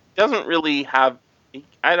doesn't really have,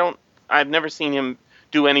 I've never seen him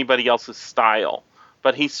do anybody else's style,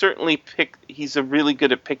 but he's really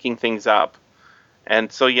good at picking things up.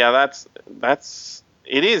 And so, yeah, I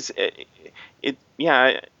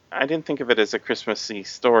didn't think of it as a Christmassy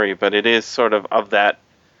story, but it is sort of that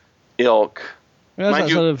ilk. It has that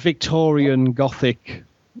sort of Victorian Gothic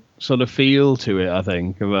sort of feel to it, I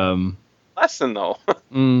think. Lesson, though.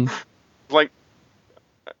 Like,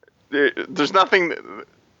 there's nothing.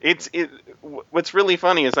 What's really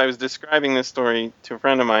funny is I was describing this story to a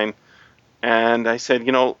friend of mine, and I said,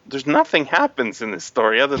 there's nothing happens in this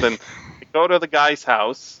story other than they go to the guy's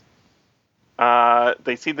house,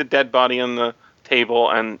 they see the dead body on the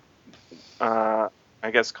table, and I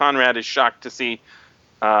guess Conrad is shocked to see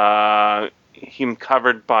him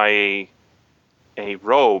covered by a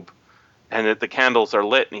robe, and that the candles are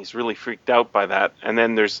lit, and he's really freaked out by that. And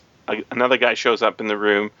then there's another guy shows up in the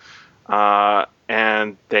room,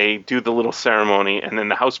 and they do the little ceremony, and then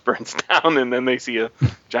the house burns down, and then they see a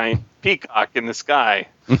giant peacock in the sky.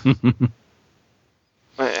 And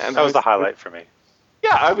that was the highlight for me.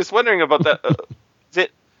 Yeah, I was wondering about that. Is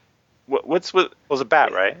it what's with? It was a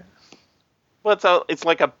bat, right? Well, it's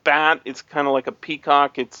like a bat. It's kind of like a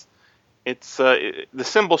peacock. It's the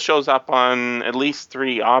symbol shows up on at least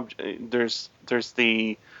three objects. There's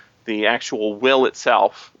the actual will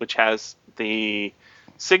itself, which has the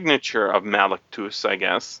signature of Malaktus, I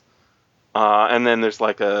guess. And then there's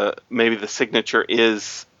maybe the signature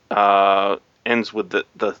is ends with the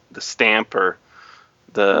stamp or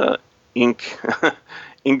the ink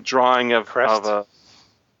ink drawing of a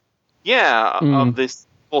of this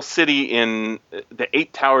evil city in the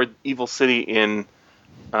 8-towered evil city in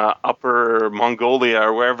Upper Mongolia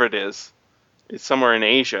or wherever it is. It's somewhere in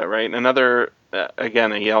Asia, right? Another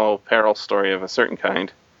again a yellow peril story of a certain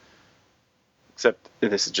kind. Except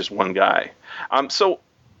this is just one guy. So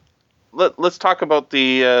let's talk about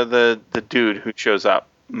the dude who shows up.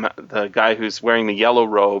 The guy who's wearing the yellow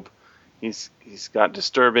robe. He's got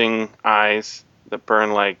disturbing eyes that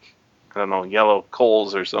burn like, I don't know, yellow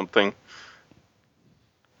coals or something.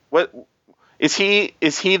 What is he?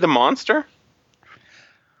 Is he the monster?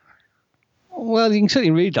 Well, you can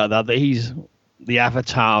certainly read like that he's the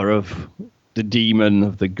avatar of the demon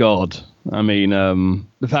of the god. I mean,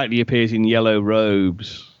 the fact he appears in yellow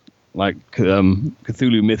robes, like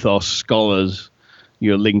Cthulhu mythos scholars,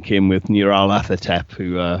 you link him with Nyarlathotep,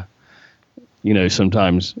 who,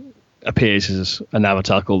 sometimes appears as an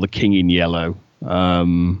avatar called the King in Yellow.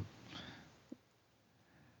 My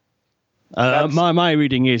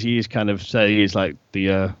reading is he is kind of say he's like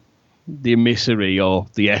the emissary or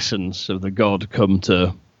the essence of the god come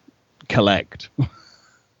to collect.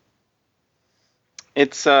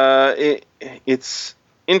 I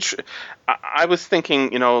was thinking,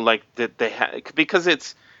 like that they because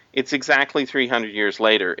it's exactly 300 years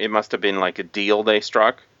later. It must have been like a deal they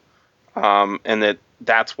struck, and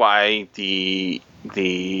that's why the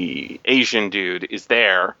Asian dude is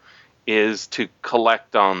there, is to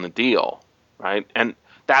collect on the deal, right? And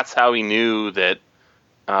that's how he knew that.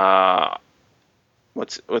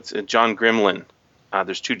 What's John Grimlin?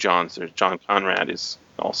 There's two Johns. There's John Conrad is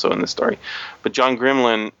also in the story, but John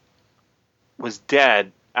Grimlin was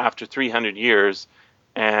dead after 300 years,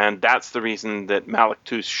 and that's the reason that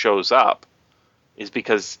Malaktus shows up, is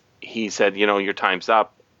because he said, your time's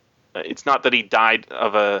up. It's not that he died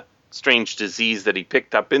of a strange disease that he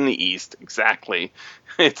picked up in the East, exactly.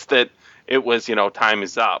 It's that it was, time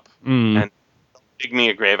is up. And dig me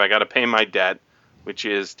a grave. I got to pay my debt, which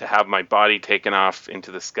is to have my body taken off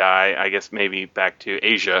into the sky, I guess maybe back to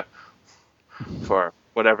Asia for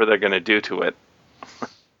whatever they're going to do to it.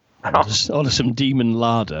 Order some demon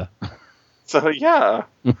larder. So, yeah.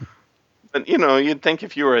 But, you'd think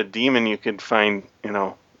if you were a demon, you could find,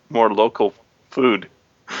 more local food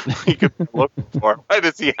you could look for. Why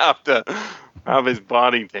does he have to have his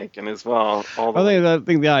body taken as well? I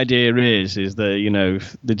think the idea is that,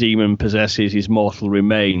 if the demon possesses his mortal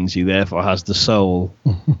remains, he therefore has the soul.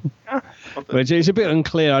 Yeah. Which is a bit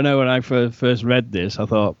unclear. I know when I first read this, I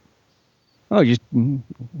thought, you're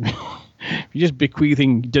just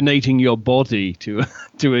donating your body to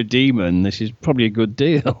a demon. This is probably a good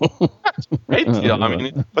deal. Great deal. I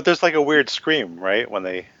mean, but there's like a weird scream, right? When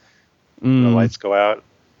the lights go out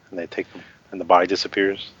and they take them and the body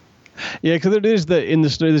disappears. Yeah, because in the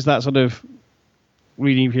story there's that sort of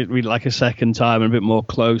reading. If you read like a second time and a bit more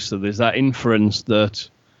closer, there's that inference that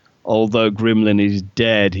although Grimlin is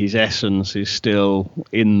dead, his essence is still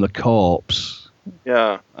in the corpse.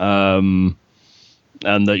 Yeah.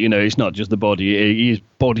 And that, it's not just the body, his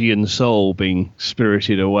body and soul being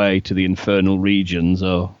spirited away to the infernal regions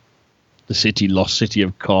or the lost city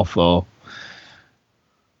of Koth or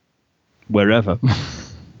wherever.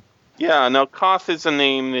 Yeah, now Koth is a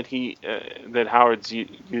name that that Howard's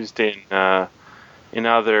used in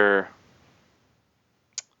other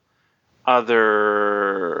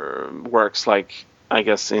works, like I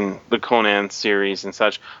guess in the Conan series and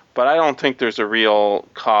such. But I don't think there's a real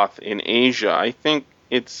Koth in Asia. I think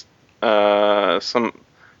it's somehow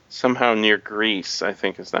near Greece. I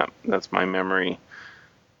think that's my memory.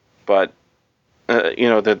 But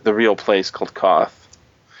the real place called Koth.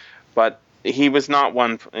 But he was not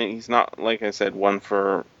one. He's not, like I said, one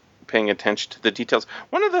for paying attention to the details.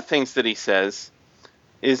 One of the things that he says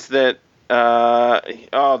is that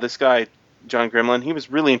this guy John Grimlin, he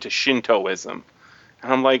was really into Shintoism,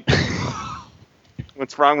 and I'm like.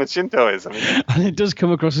 What's wrong with Shintoism? And it does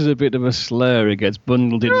come across as a bit of a slur. It gets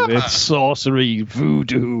bundled in with sorcery,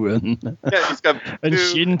 voodoo, and he's got and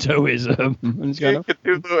Shintoism. And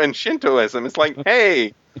Cthulhu and Shintoism. It's like,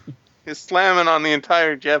 hey, he's slamming on the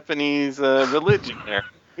entire Japanese religion there,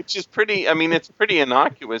 which is pretty. I mean, it's pretty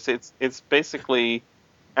innocuous. It's basically,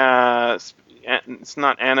 it's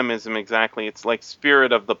not animism exactly. It's like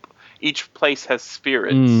spirit of each place has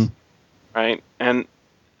spirits, right? And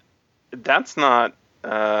that's not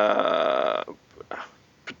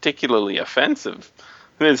particularly offensive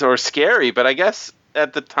or scary, but I guess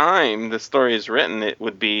at the time the story is written, it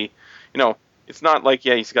would be, it's not like,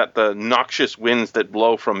 he's got the noxious winds that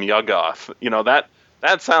blow from Yuggoth.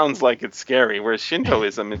 That sounds like it's scary. Whereas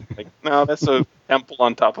Shintoism is like, no, that's a temple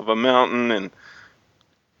on top of a mountain, and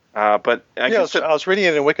but I guess I was reading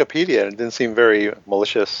it in Wikipedia, and it didn't seem very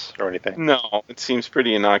malicious or anything. no, it seems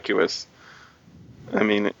pretty innocuous. I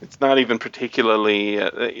mean, it's not even particularly.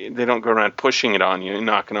 They don't go around pushing it on you,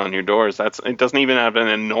 knocking on your doors. It doesn't even have an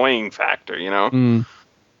annoying factor, you know. Mm.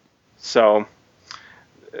 So,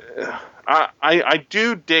 I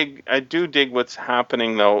do dig what's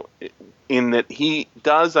happening though, in that he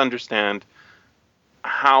does understand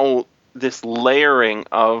how this layering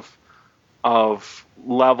of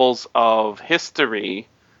levels of history,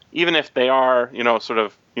 even if they are, you know, sort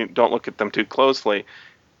of, you don't look at them too closely.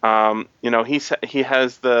 You know, he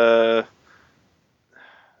has the.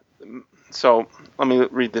 So let me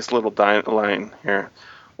read this little line here.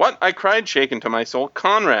 What? I cried, shaken to my soul.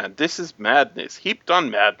 Conrad, this is madness, heaped on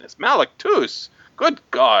madness. Malactus! Good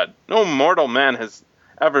God! No mortal man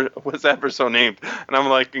was ever so named. And I'm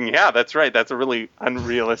like, yeah, that's right. That's a really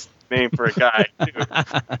unrealistic name for a guy, too.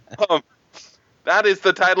 That is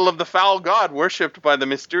the title of the foul god worshipped by the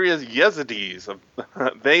mysterious Yezidis,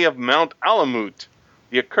 they of Mount Alamut,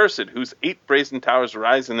 the accursed, whose 8 brazen towers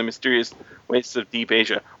rise in the mysterious wastes of deep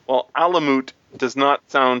Asia. Well, Alamut does not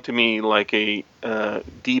sound to me like a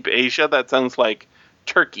deep Asia. That sounds like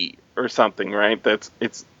Turkey or something, right?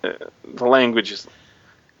 The language is,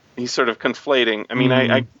 he's sort of conflating. I mean,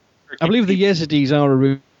 I believe the Yezidis are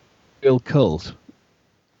a real cult.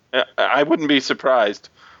 I wouldn't be surprised,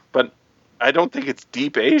 but I don't think it's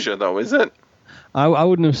deep Asia, though, is it? I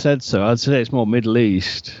wouldn't have said so. I'd say it's more Middle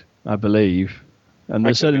East, I believe. And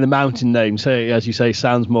there's certainly the mountain name, say, as you say,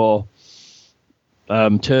 sounds more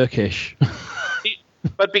Turkish.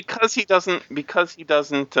 But because he doesn't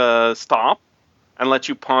stop and let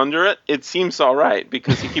you ponder it, it seems all right,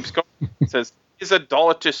 because he keeps going. He says, his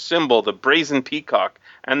idolatrous symbol, the brazen peacock,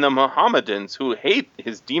 and the Mohammedans who hate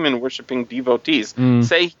his demon-worshipping devotees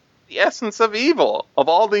say the essence of evil of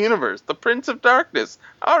all the universe, the prince of darkness,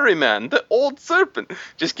 Ahriman, the old serpent,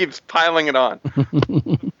 just keeps piling it on.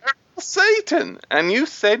 Satan! And you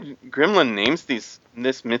said Gremlin names this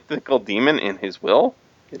mythical demon in his will?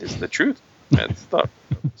 It is the truth. That's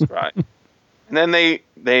right. And then they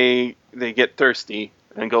get thirsty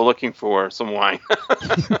and go looking for some wine.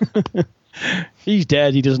 He's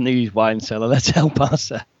dead. He doesn't need his wine cellar. Let's help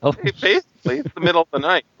ourselves. Basically, it's the middle of the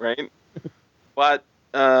night, right? But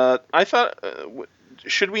I thought,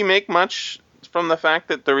 should we make much from the fact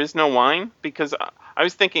that there is no wine? Because I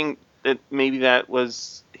was thinking that maybe that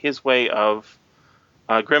was his way of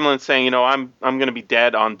Gremlin saying, you know, I'm going to be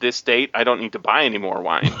dead on this date. I don't need to buy any more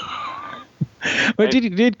wine. But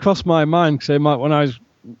it did cross my mind, because when I was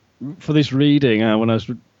for this reading, when I was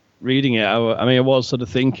reading it, I was sort of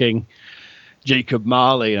thinking Jacob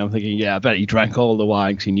Marley, and I'm thinking, yeah, I bet he drank all the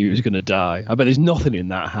wine because he knew he was going to die. I bet there's nothing in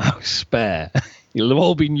that house spare. It'll have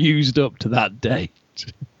all been used up to that date.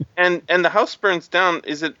 And the house burns down.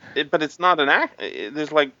 But it's not an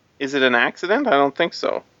is it an accident? I don't think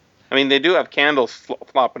so. I mean, they do have candles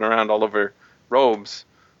flopping around all over robes,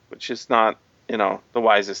 which is not, you know, the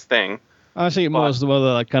wisest thing. I think it was the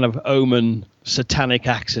other like kind of omen satanic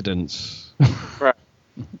accidents. Right.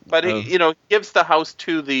 But he gives the house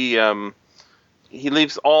to the he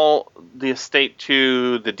leaves all the estate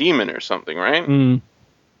to the demon or something, right? Mm.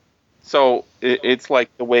 So it's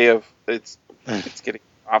like the way of it's getting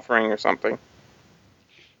offering or something.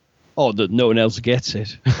 Oh, that no one else gets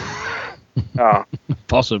it. Oh.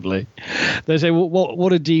 Possibly. They say, well,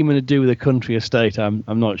 what a demon would do with a country estate, I'm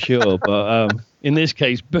not sure, but in this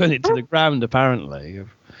case, burn it to the ground. Apparently,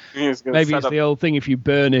 maybe it's the old thing: if you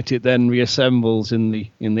burn it, it then reassembles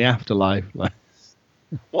in the afterlife.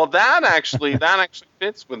 Well, that actually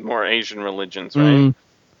fits with more Asian religions, right?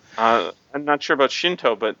 I'm not sure about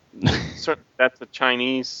Shinto, but that's a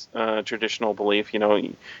Chinese traditional belief. You know,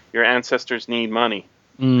 your ancestors need money.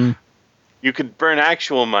 Mm. You could burn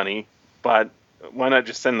actual money, but why not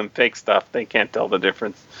just send them fake stuff? They can't tell the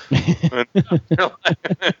difference. It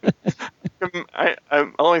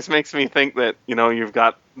always makes me think that, you know, you've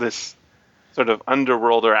got this sort of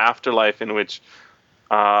underworld or afterlife in which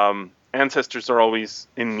ancestors are always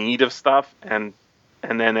in need of stuff, and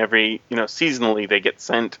then every, you know, seasonally they get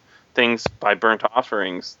sent things by burnt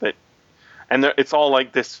offerings it's all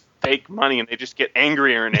like this fake money, and they just get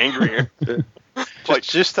angrier and angrier.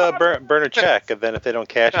 just burn a check, and then if they don't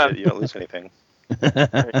cash it, you don't lose anything.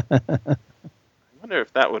 I wonder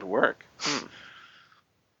if that would work.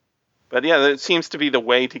 But yeah, it seems to be the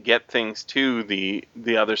way to get things to the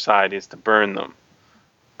other side is to burn them.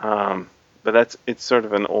 But it's sort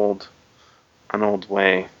of an old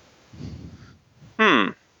way.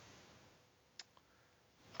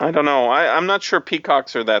 I don't know. I'm not sure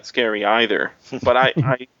peacocks are that scary either. But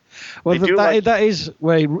I well, that is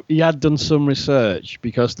where he had done some research,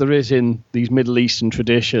 because there is in these Middle Eastern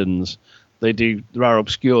traditions, there are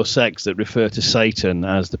obscure sects that refer to Satan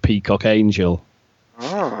as the peacock angel.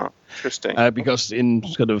 Oh, interesting. Because in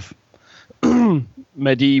sort of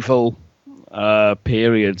medieval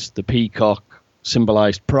periods, the peacock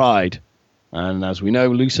symbolized pride. And as we know,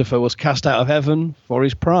 Lucifer was cast out of heaven for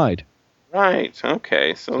his pride. Right.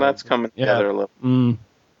 Okay. So that's coming together a little.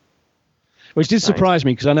 Which did surprise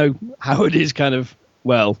me, because I know Howard is kind of,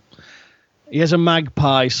 well, he has a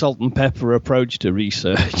magpie salt and pepper approach to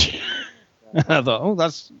research. I thought, oh,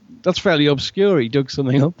 that's fairly obscure. He dug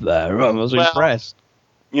something up there. I was impressed.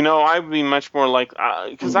 You know, I would be much more like,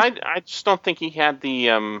 because I just don't think he had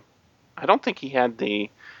the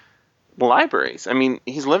libraries. I mean,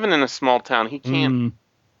 he's living in a small town. He can't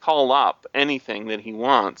call up anything that he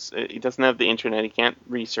wants. He doesn't have the internet. He can't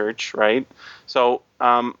research, right? So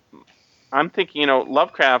I'm thinking,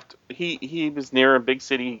 Lovecraft, he was near a big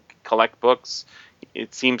city, collect books.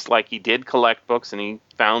 It seems like he did collect books, and he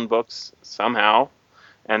found books somehow.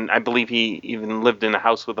 And I believe he even lived in a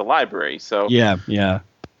house with a library. So yeah.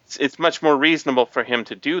 It's much more reasonable for him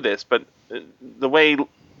to do this. But the way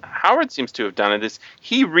Howard seems to have done it is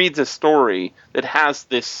he reads a story that has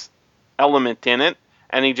this element in it,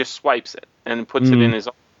 and he just swipes it and puts it in his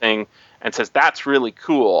own thing and says, that's really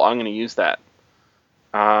cool. I'm going to use that.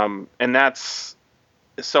 And that's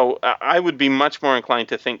so I would be much more inclined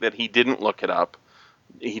to think that he didn't look it up.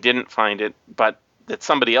 He didn't find it, but that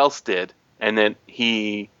somebody else did. And that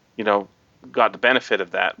he, got the benefit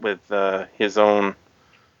of that with his own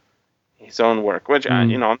work, which I'm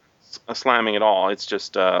not slamming at all. It's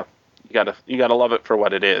just you gotta love it for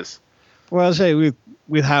what it is. Well, I say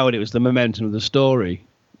with Howard, it was the momentum of the story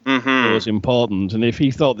that was important, and if he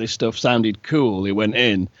thought this stuff sounded cool, he went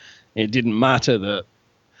in. It didn't matter that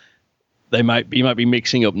he might be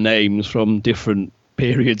mixing up names from different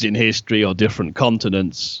periods in history or different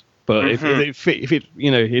continents. But if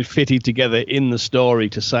it fitted together in the story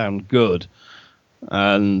to sound good,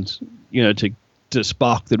 and to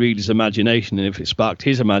spark the reader's imagination, and if it sparked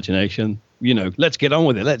his imagination, let's get on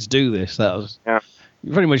with it, let's do this. That was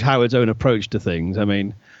very much Howard's own approach to things. I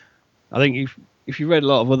mean, I think if you read a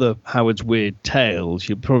lot of other Howard's weird tales,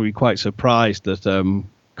 you're probably quite surprised that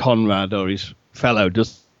Conrad or his fellow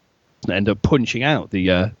doesn't end up punching out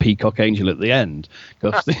the peacock angel at the end,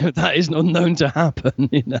 because that isn't unknown to happen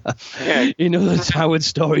in other Howard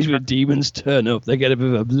stories where demons turn up. They get a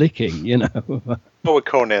bit of a licking, What would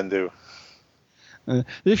Conan do? There's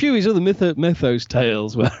a few of these other mythos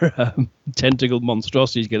tales where tentacled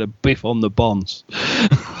monstrosities get a biff on the bonds.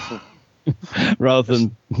 Rather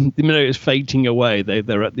than the minute it's fading away,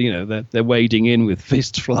 they're wading in with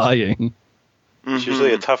fists flying. It's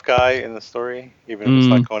usually a tough guy in the story, even if it's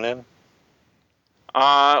not Conan.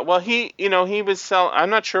 Well, he was selling. I'm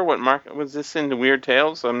not sure what market was this in. The Weird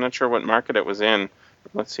Tales. I'm not sure what market it was in.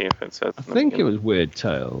 Let's see if it says. I think it was Weird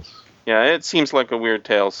Tales. Yeah, it seems like a Weird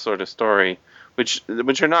Tales sort of story, which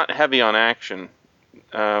are not heavy on action.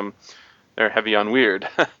 They're heavy on weird.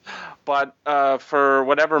 But for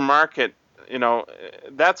whatever market,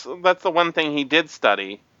 that's the one thing he did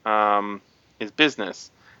study, is business.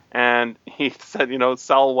 And he said,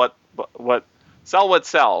 sell what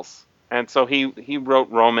sells. And so he wrote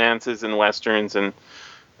romances and westerns and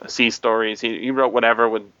sea stories. He wrote whatever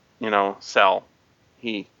would, sell.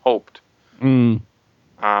 He hoped. And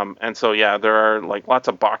so, there are like lots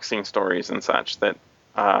of boxing stories and such that,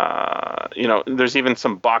 there's even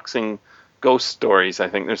some boxing ghost stories. I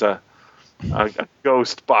think there's a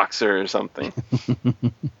ghost boxer or something.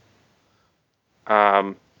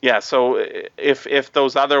 So if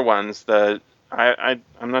those other ones, I'm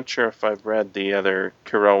not sure if I've read the other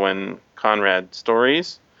Kiro and Conrad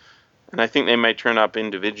stories, and I think they might turn up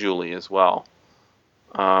individually as well.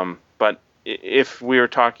 But if we were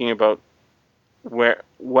talking about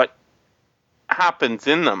what happens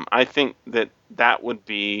in them, I think that would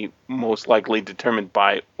be most likely determined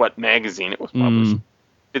by what magazine it was published. If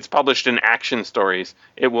it's published in Action Stories,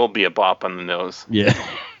 it will be a bop on the nose. Yeah.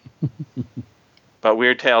 But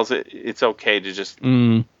Weird Tales, it's okay to just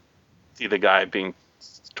see the guy being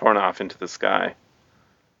torn off into the sky.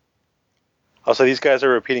 Also, these guys are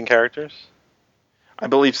repeating characters? I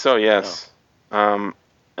believe so, yes. Oh.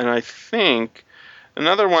 And I think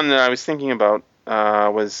another one that I was thinking about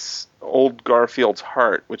was Old Garfield's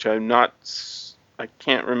Heart, which I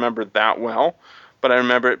can't remember that well, but I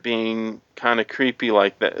remember it being kind of creepy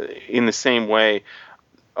like that in the same way.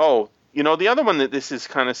 Oh, the other one that this is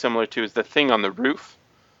kind of similar to is The Thing on the Roof.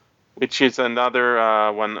 which is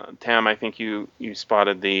another one. Tam, I think you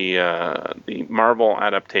spotted the Marvel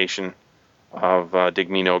adaptation of Dig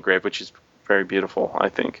Me No Grave, which is very beautiful, I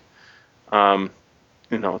think.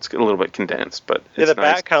 It's a little bit condensed, but it's the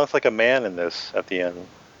nice. bat kind of looks like a man in this at the end.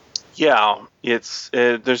 Yeah, it's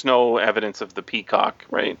there's no evidence of the peacock,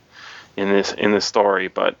 right, in the story,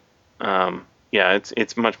 but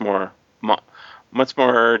it's much more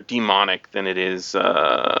demonic than it is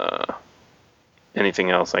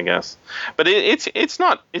anything else, I guess. But it's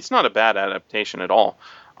not a bad adaptation at all.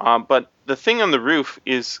 But the Thing on the Roof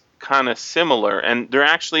is kind of similar, and there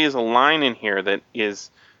actually is a line in here that is,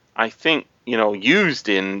 I think, used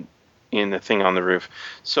in the Thing on the Roof.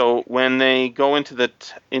 So when they go into the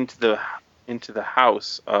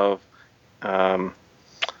house of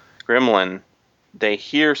Gremlin, they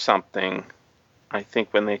hear something, I think,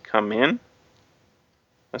 when they come in.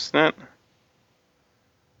 Wasn't it?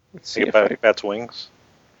 Let's see if Bat's wings.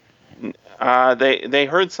 They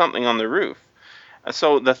heard something on the roof.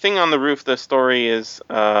 So the Thing on the Roof, the story is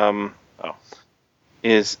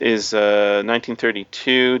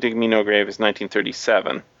 1932. Dig Me No Grave is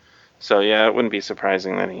 1937. So yeah, it wouldn't be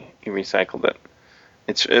surprising that he recycled it.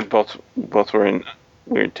 Both were in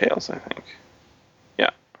Weird Tales, I think.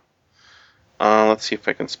 Yeah. Let's see if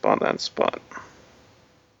I can spot that spot.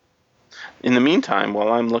 In the meantime,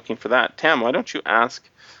 while I'm looking for that, Tam, why don't you ask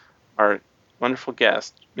our wonderful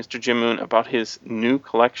guest, Mr. Jim Moon, about his new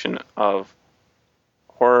collection of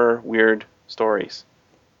horror weird stories?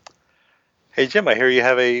 Hey, Jim, I hear you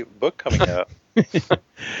have a book coming out.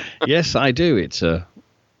 Yes, I do. It's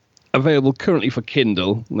available currently for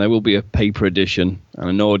Kindle. There will be a paper edition and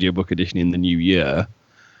an audiobook edition in the new year.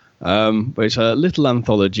 But it's a little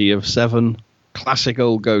anthology of 7 classic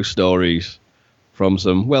old ghost stories from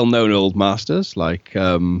some well-known old masters like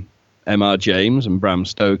M.R. James and Bram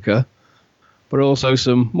Stoker, but also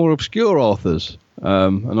some more obscure authors,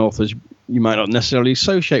 and authors you might not necessarily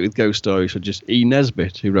associate with ghost stories, such as E.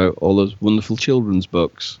 Nesbitt, who wrote all those wonderful children's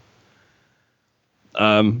books.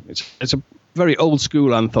 It's a very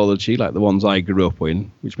old-school anthology, like the ones I grew up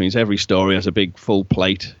in, which means every story has a big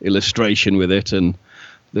full-plate illustration with it, and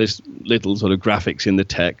there's little sort of graphics in the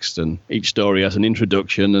text, and each story has an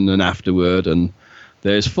introduction and an afterword, and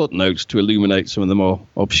there's footnotes to illuminate some of the more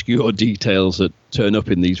obscure details that turn up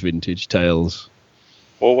in these vintage tales.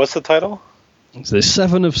 Well, what's the title? It's The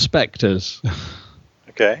 7 of Spectres.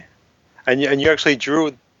 Okay. And you actually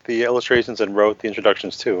drew the illustrations and wrote the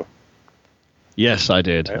introductions too? Yes, I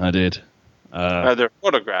did. Right. I did. They're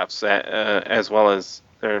photographs as well as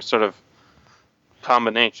their sort of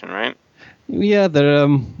combination, right? Yeah, they're.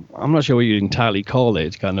 I'm not sure what you entirely call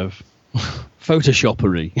it. Kind of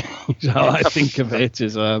Photoshoppery is how I think of it.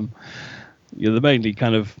 Is they're mainly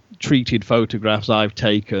kind of treated photographs I've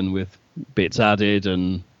taken with bits added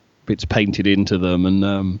and bits painted into them,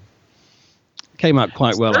 and came out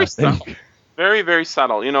quite well, I think. Subtle. Very, very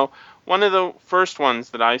subtle. One of the first ones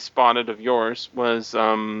that I spotted of yours was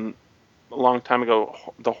a long time ago,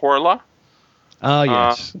 the Horla. Ah,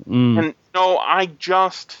 yes. And I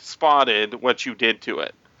just spotted what you did to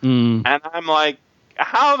it. And I'm like,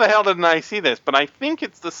 how the hell didn't I see this? But I think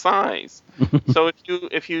it's the size. So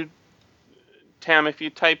if you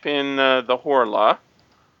type in the Horla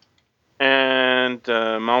and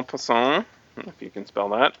Maupassant, if you can spell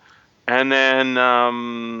that, and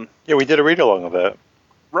then we did a read along of that.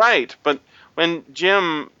 Right, but when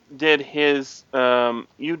Jim did his,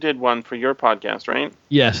 you did one for your podcast, right?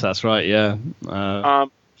 Yes, that's right. Yeah.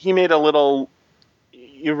 He made a little.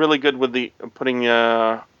 You're really good with the putting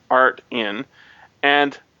art in,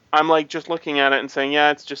 and I'm like just looking at it and saying,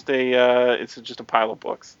 yeah, it's just a pile of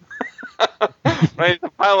books, right? A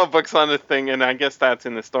pile of books on the thing, and I guess that's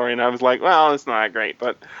in the story. And I was like, well, it's not that great,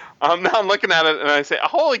 but now I'm looking at it and I say,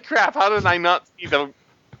 holy crap, how did I not see the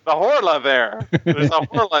Horla there? There's a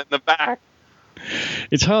Horla in the back.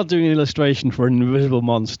 It's hard doing an illustration for an invisible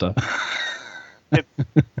monster.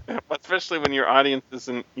 Especially when your audience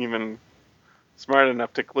isn't even smart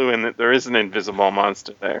enough to clue in that there is an invisible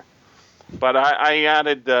monster there. But I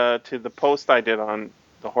added to the post I did on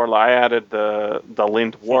the Horla, I added the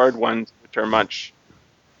Lind Ward ones, which are much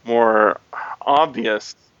more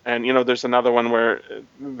obvious. And, there's another one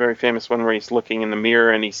very famous one where he's looking in the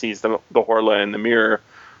mirror and he sees the Horla in the mirror,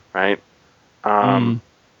 right?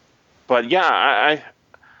 But yeah,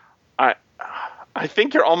 I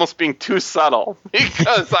think you're almost being too subtle,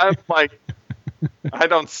 because I'm like, I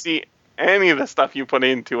don't see any of the stuff you put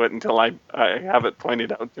into it until I have it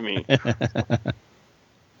pointed out to me.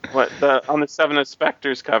 On the 7 of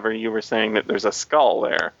Spectres cover, you were saying that there's a skull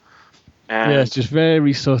there. And yeah, it's just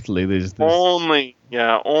very subtly. There's only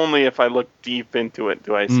Yeah, only if I look deep into it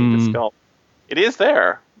do I see the skull. It is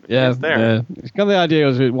there. It's kind of the idea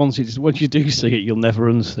is that once you do see it, you'll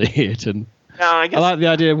never unsee it. And I like the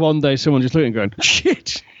idea of one day someone just looking and going,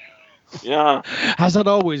 shit. Yeah. Has that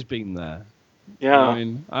always been there? Yeah. I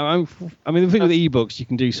mean, the thing with ebooks, you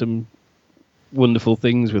can do some wonderful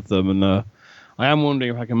things with them, and I am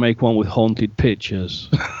wondering if I can make one with haunted pictures.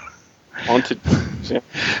 Haunted pictures, yeah.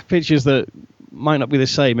 Pictures that might not be the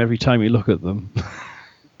same every time you look at them.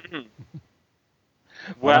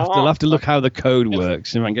 Well, I'll have to look how the code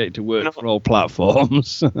works if I can get it to work for all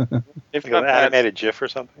platforms. If an animated GIF or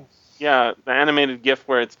something. Yeah, the animated GIF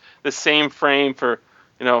where it's the same frame for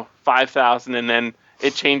 5,000, and then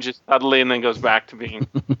it changes subtly and then goes back to being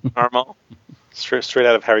normal. Straight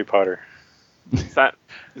out of Harry Potter. Is that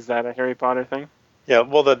a Harry Potter thing? Yeah.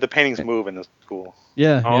 Well, the paintings move in the school.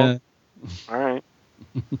 Yeah. All right.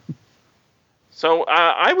 So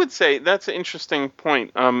I would say that's an interesting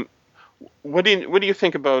point. What do you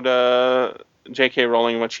think about J.K.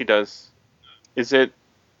 Rowling and what she does? Is it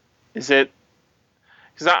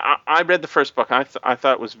because I read the first book. I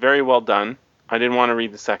thought it was very well done. I didn't want to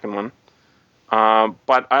read the second one,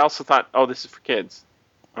 but I also thought, oh, this is for kids,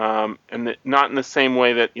 and not in the same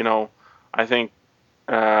way that I think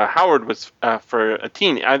Howard was for a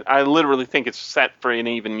teen. I literally think it's set for an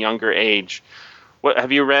even younger age. What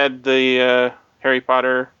have you read the Harry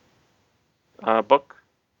Potter book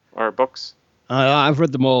or books? I've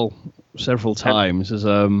read them all several times.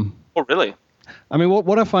 Oh, really? I mean,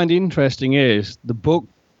 what I find interesting is the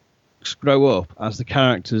books grow up as the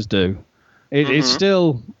characters do. It's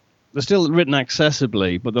still they're still written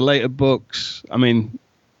accessibly, but the later books, I mean,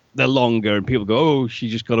 they're longer, and people go, "Oh, she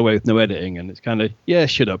just got away with no editing," and it's kind of, yeah,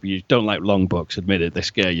 shut up. You don't like long books, admit it. They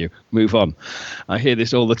scare you. Move on. I hear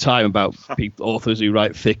this all the time about authors who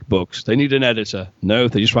write thick books. They need an editor. No,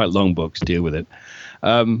 they just write long books. Deal with it.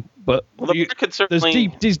 But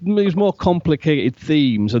there's more complicated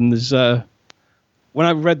themes, and there's when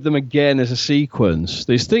I read them again as a sequence,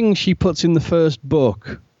 there's things she puts in the first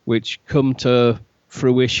book which come to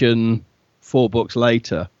fruition 4 books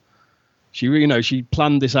later. She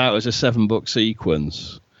planned this out as a 7-book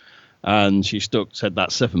sequence, and she said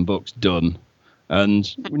that 7 books done. And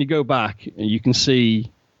when you go back, you can see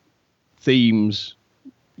themes,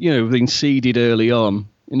 being seeded early on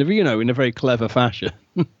in a very clever fashion.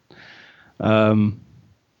 But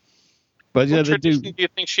what tradition do you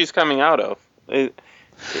think she's coming out of? I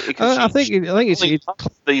think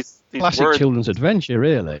it's classic words. Children's adventure,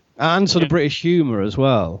 really, and sort of British humour as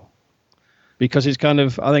well. Because it's kind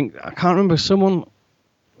of, I can't remember, someone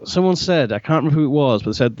said, I can't remember who it was,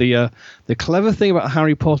 but said the clever thing about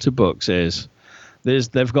Harry Potter books is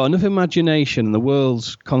they've got enough imagination and the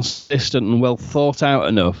world's consistent and well thought out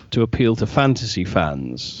enough to appeal to fantasy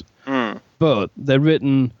fans, but they're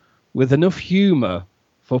written with enough humour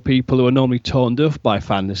for people who are normally turned off by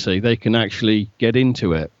fantasy. They can actually get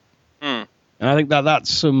into it. And I think that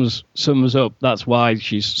sums up, that's why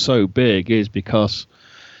she's so big, is because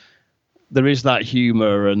there is that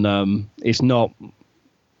humour, and it's not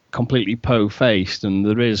completely po-faced, and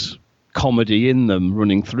there is comedy in them,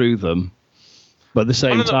 running through them. But at the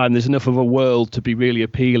same time, there's enough of a world to be really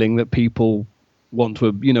appealing that people want to,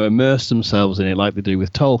 immerse themselves in it, like they do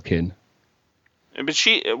with Tolkien. But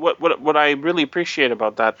what I really appreciate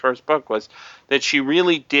about that first book was that she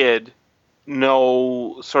really did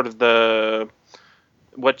know sort of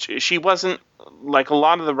she wasn't like a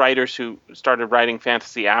lot of the writers who started writing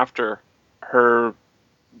fantasy after her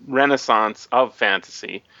renaissance of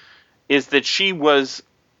fantasy, is that she was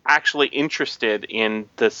actually interested in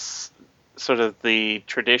this sort of the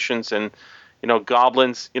traditions, and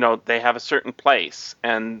goblins, they have a certain place,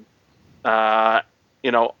 and all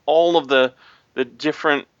of the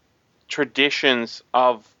different traditions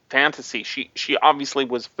of fantasy. She obviously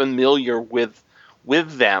was familiar with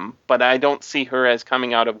them, but I don't see her as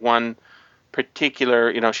coming out of one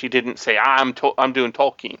particular. She didn't say I'm doing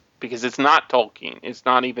Tolkien, because it's not Tolkien. It's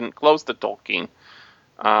not even close to Tolkien.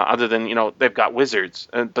 Other than they've got wizards,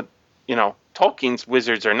 but Tolkien's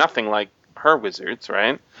wizards are nothing like her wizards,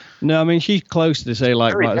 right? No, I mean she's close to say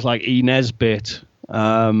like it's like E. Nesbitt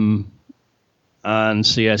and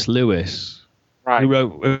C.S. Lewis. Right.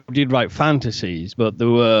 Who did write fantasies, but there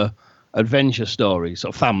were adventure stories,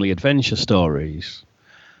 or family adventure stories,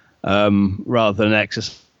 rather than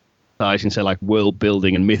exercising, say, like world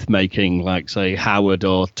building and myth making, like say Howard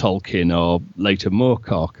or Tolkien or later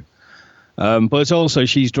Moorcock. But it's also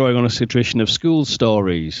she's drawing on a tradition of school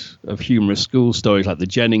stories, of humorous school stories, like the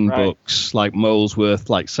Jennings books, like Molesworth,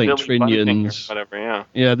 like St. Trinian's, whatever. Yeah.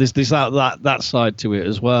 Yeah, there's that side to it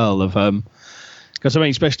as well of because I mean,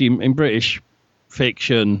 especially in British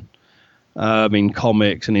fiction, in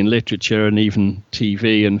comics and in literature and even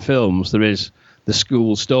TV and films, there is the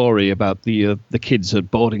school story about the kids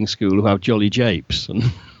at boarding school who have jolly japes. And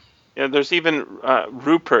yeah, there's even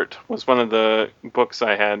Rupert was one of the books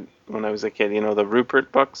I had when I was a kid. The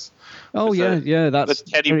Rupert books. Oh yeah, that's the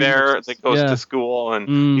teddy bear that goes to school,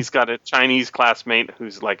 and he's got a Chinese classmate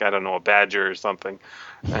who's like, I don't know, a badger or something,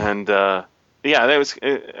 and I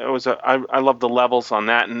love the levels on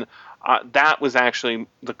that, and that was actually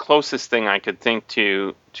the closest thing I could think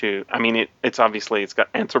to. I mean, it's obviously it's got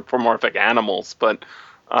anthropomorphic animals, but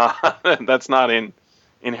that's not in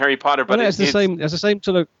Harry Potter. But it's the same. It's the same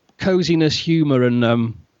sort of coziness, humor,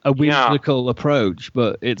 and a whimsical approach,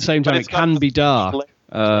 but at the same time, it can be dark.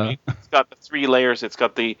 It's got the 3 layers. It's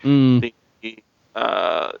got the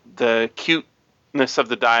cuteness of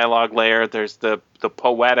the dialogue layer. There's the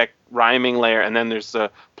poetic rhyming layer, and then there's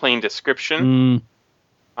the plain description.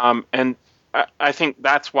 And I think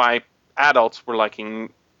that's why adults were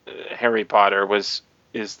liking Harry Potter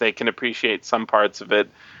is they can appreciate some parts of it.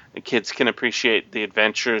 The kids can appreciate the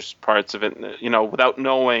adventures parts of it, without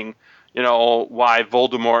knowing, why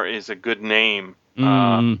Voldemort is a good name for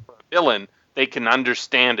a villain. They can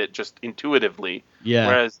understand it just intuitively. Yeah.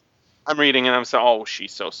 Whereas I'm reading and I'm saying, oh,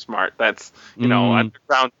 she's so smart. That's,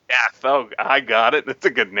 Underground Death. Oh, I got it. That's a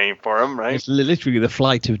good name for him, right? It's literally the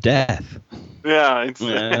flight of death. Yeah, it's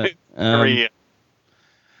very.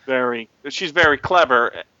 She's very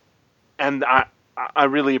clever, and I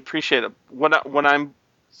really appreciate it. When I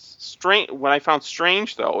found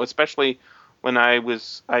strange, though, especially when I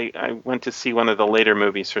went to see one of the later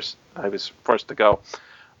movies. I was forced to go.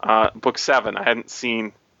 Book 7. I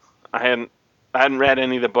hadn't read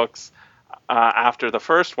any of the books after the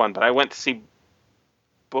first one, but I went to see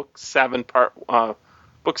Book 7 Part 1,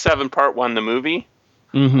 the movie.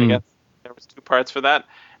 I guess there was 2 parts for that,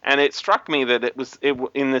 and it struck me that it was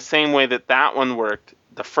in the same way that one worked.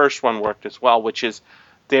 The first one worked as well, which is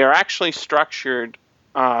they're actually structured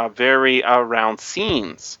very around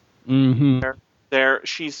scenes.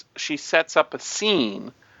 She sets up a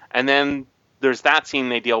scene, and then there's that scene,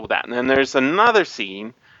 they deal with that, and then there's another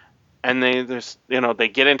scene, and they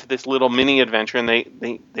get into this little mini adventure, and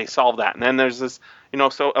they solve that, and then there's this,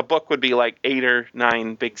 so a book would be like 8 or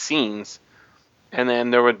 9 big scenes, and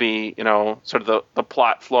then there would be sort of the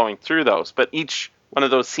plot flowing through those, but each one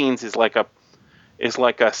of those scenes is like a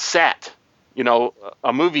set,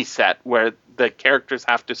 a movie set where the characters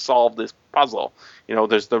have to solve this puzzle.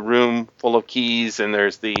 There's the room full of keys, and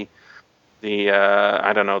there's the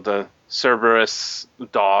Cerberus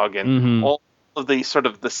dog, and all of the sort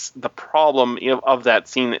of the problem of that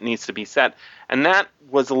scene that needs to be set, and that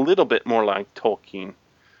was a little bit more like Tolkien.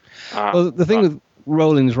 Well, the thing with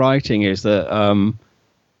Rowling's writing is that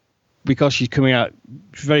because she's coming out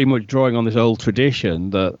very much drawing on this old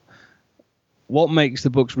tradition, that what makes the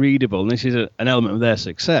books readable, and this is an element of their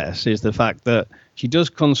success, is the fact that she does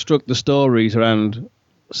construct the stories around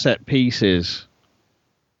set pieces.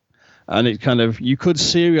 And it kind of, you could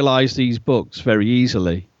serialize these books very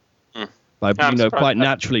easily by, quite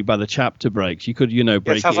naturally by the chapter breaks. You could,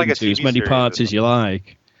 break it into as many parts as you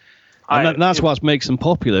like. And that's what makes them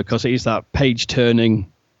popular, because it is that page-turning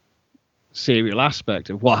serial aspect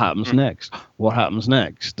of what happens next,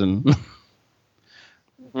 and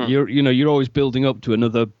you're always building up to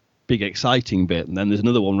another big exciting bit, and then there's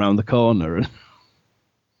another one round the corner.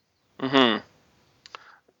 I'm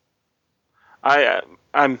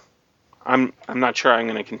not sure I'm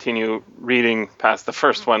going to continue reading past the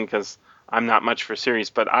first one because I'm not much for series,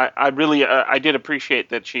 but I really I did appreciate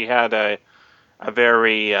that she had a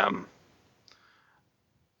very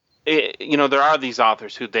there are these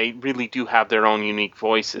authors who they really do have their own unique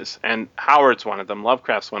voices, and Howard's one of them,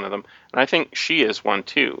 Lovecraft's one of them, and I think she is one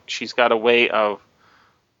too. She's got a way of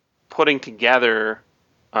putting together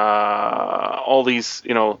all these,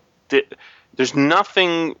 there's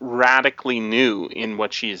nothing radically new in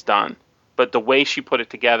what she's done, but the way she put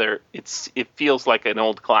it together, it feels like an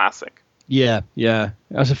old classic. Yeah,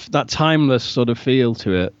 as if that timeless sort of feel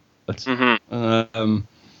to it.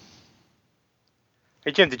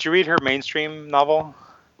 Hey Jim, did you read her mainstream novel?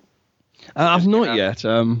 I've not yet.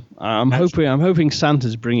 I'm hoping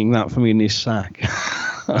Santa's bringing that for me in his sack.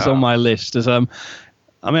 That's on my list. I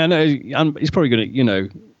know he's probably going to.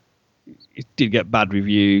 It did get bad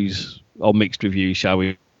reviews or mixed reviews, shall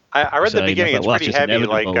we? I read the beginning. It's pretty heavy,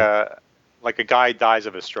 inevitable. like a guy dies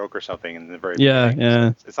of a stroke or something in the very beginning.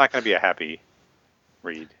 Yeah. It's not going to be a happy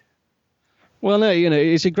read. Well, no,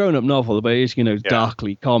 it's a grown-up novel, but it's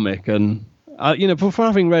darkly comic, and for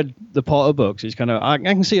having read the Potter books, it's kind of I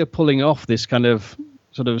can see her pulling off this kind of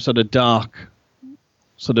sort of dark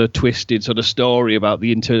sort of twisted sort of story about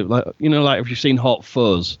the like if you've seen Hot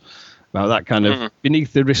Fuzz, about that kind of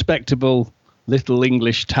beneath the respectable little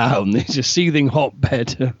English town, there's a seething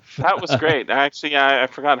hotbed. That was great. Actually, I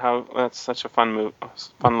forgot how that's such a fun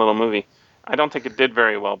little movie. I don't think it did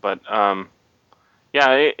very well, but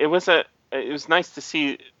it was nice to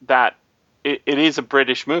see that it is a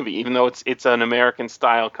British movie, even though it's an American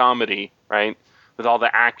style comedy, right? With all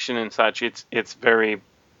the action and such, it's very,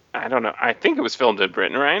 I don't know. I think it was filmed in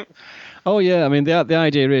Britain, right? Oh yeah, I mean the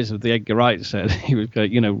idea is that the Edgar Wright said he was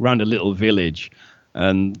around a little village,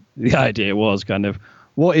 and the idea was kind of,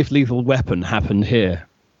 what if Lethal Weapon happened here?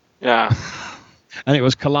 Yeah, and it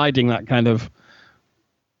was colliding that kind of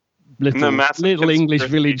little English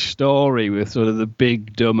village story with sort of the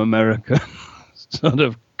big dumb American sort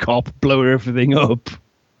of cop blow everything up.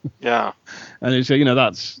 Yeah, and it's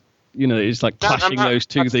that's it's like clashing those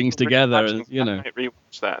two things together, and I might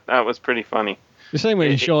rewatch that. That was pretty funny. The same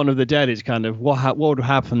way in Shaun of the Dead is kind of what would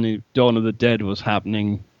happen if Dawn of the Dead was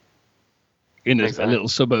happening in a little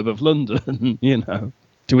suburb of London,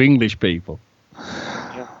 to English people.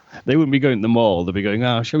 Yeah. They wouldn't be going to the mall. They'd be going,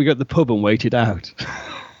 shall we go to the pub and wait it out?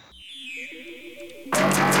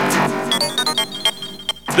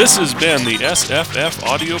 This has been the SFF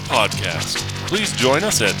Audio Podcast. Please join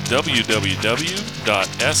us at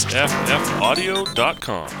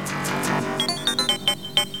www.sffaudio.com.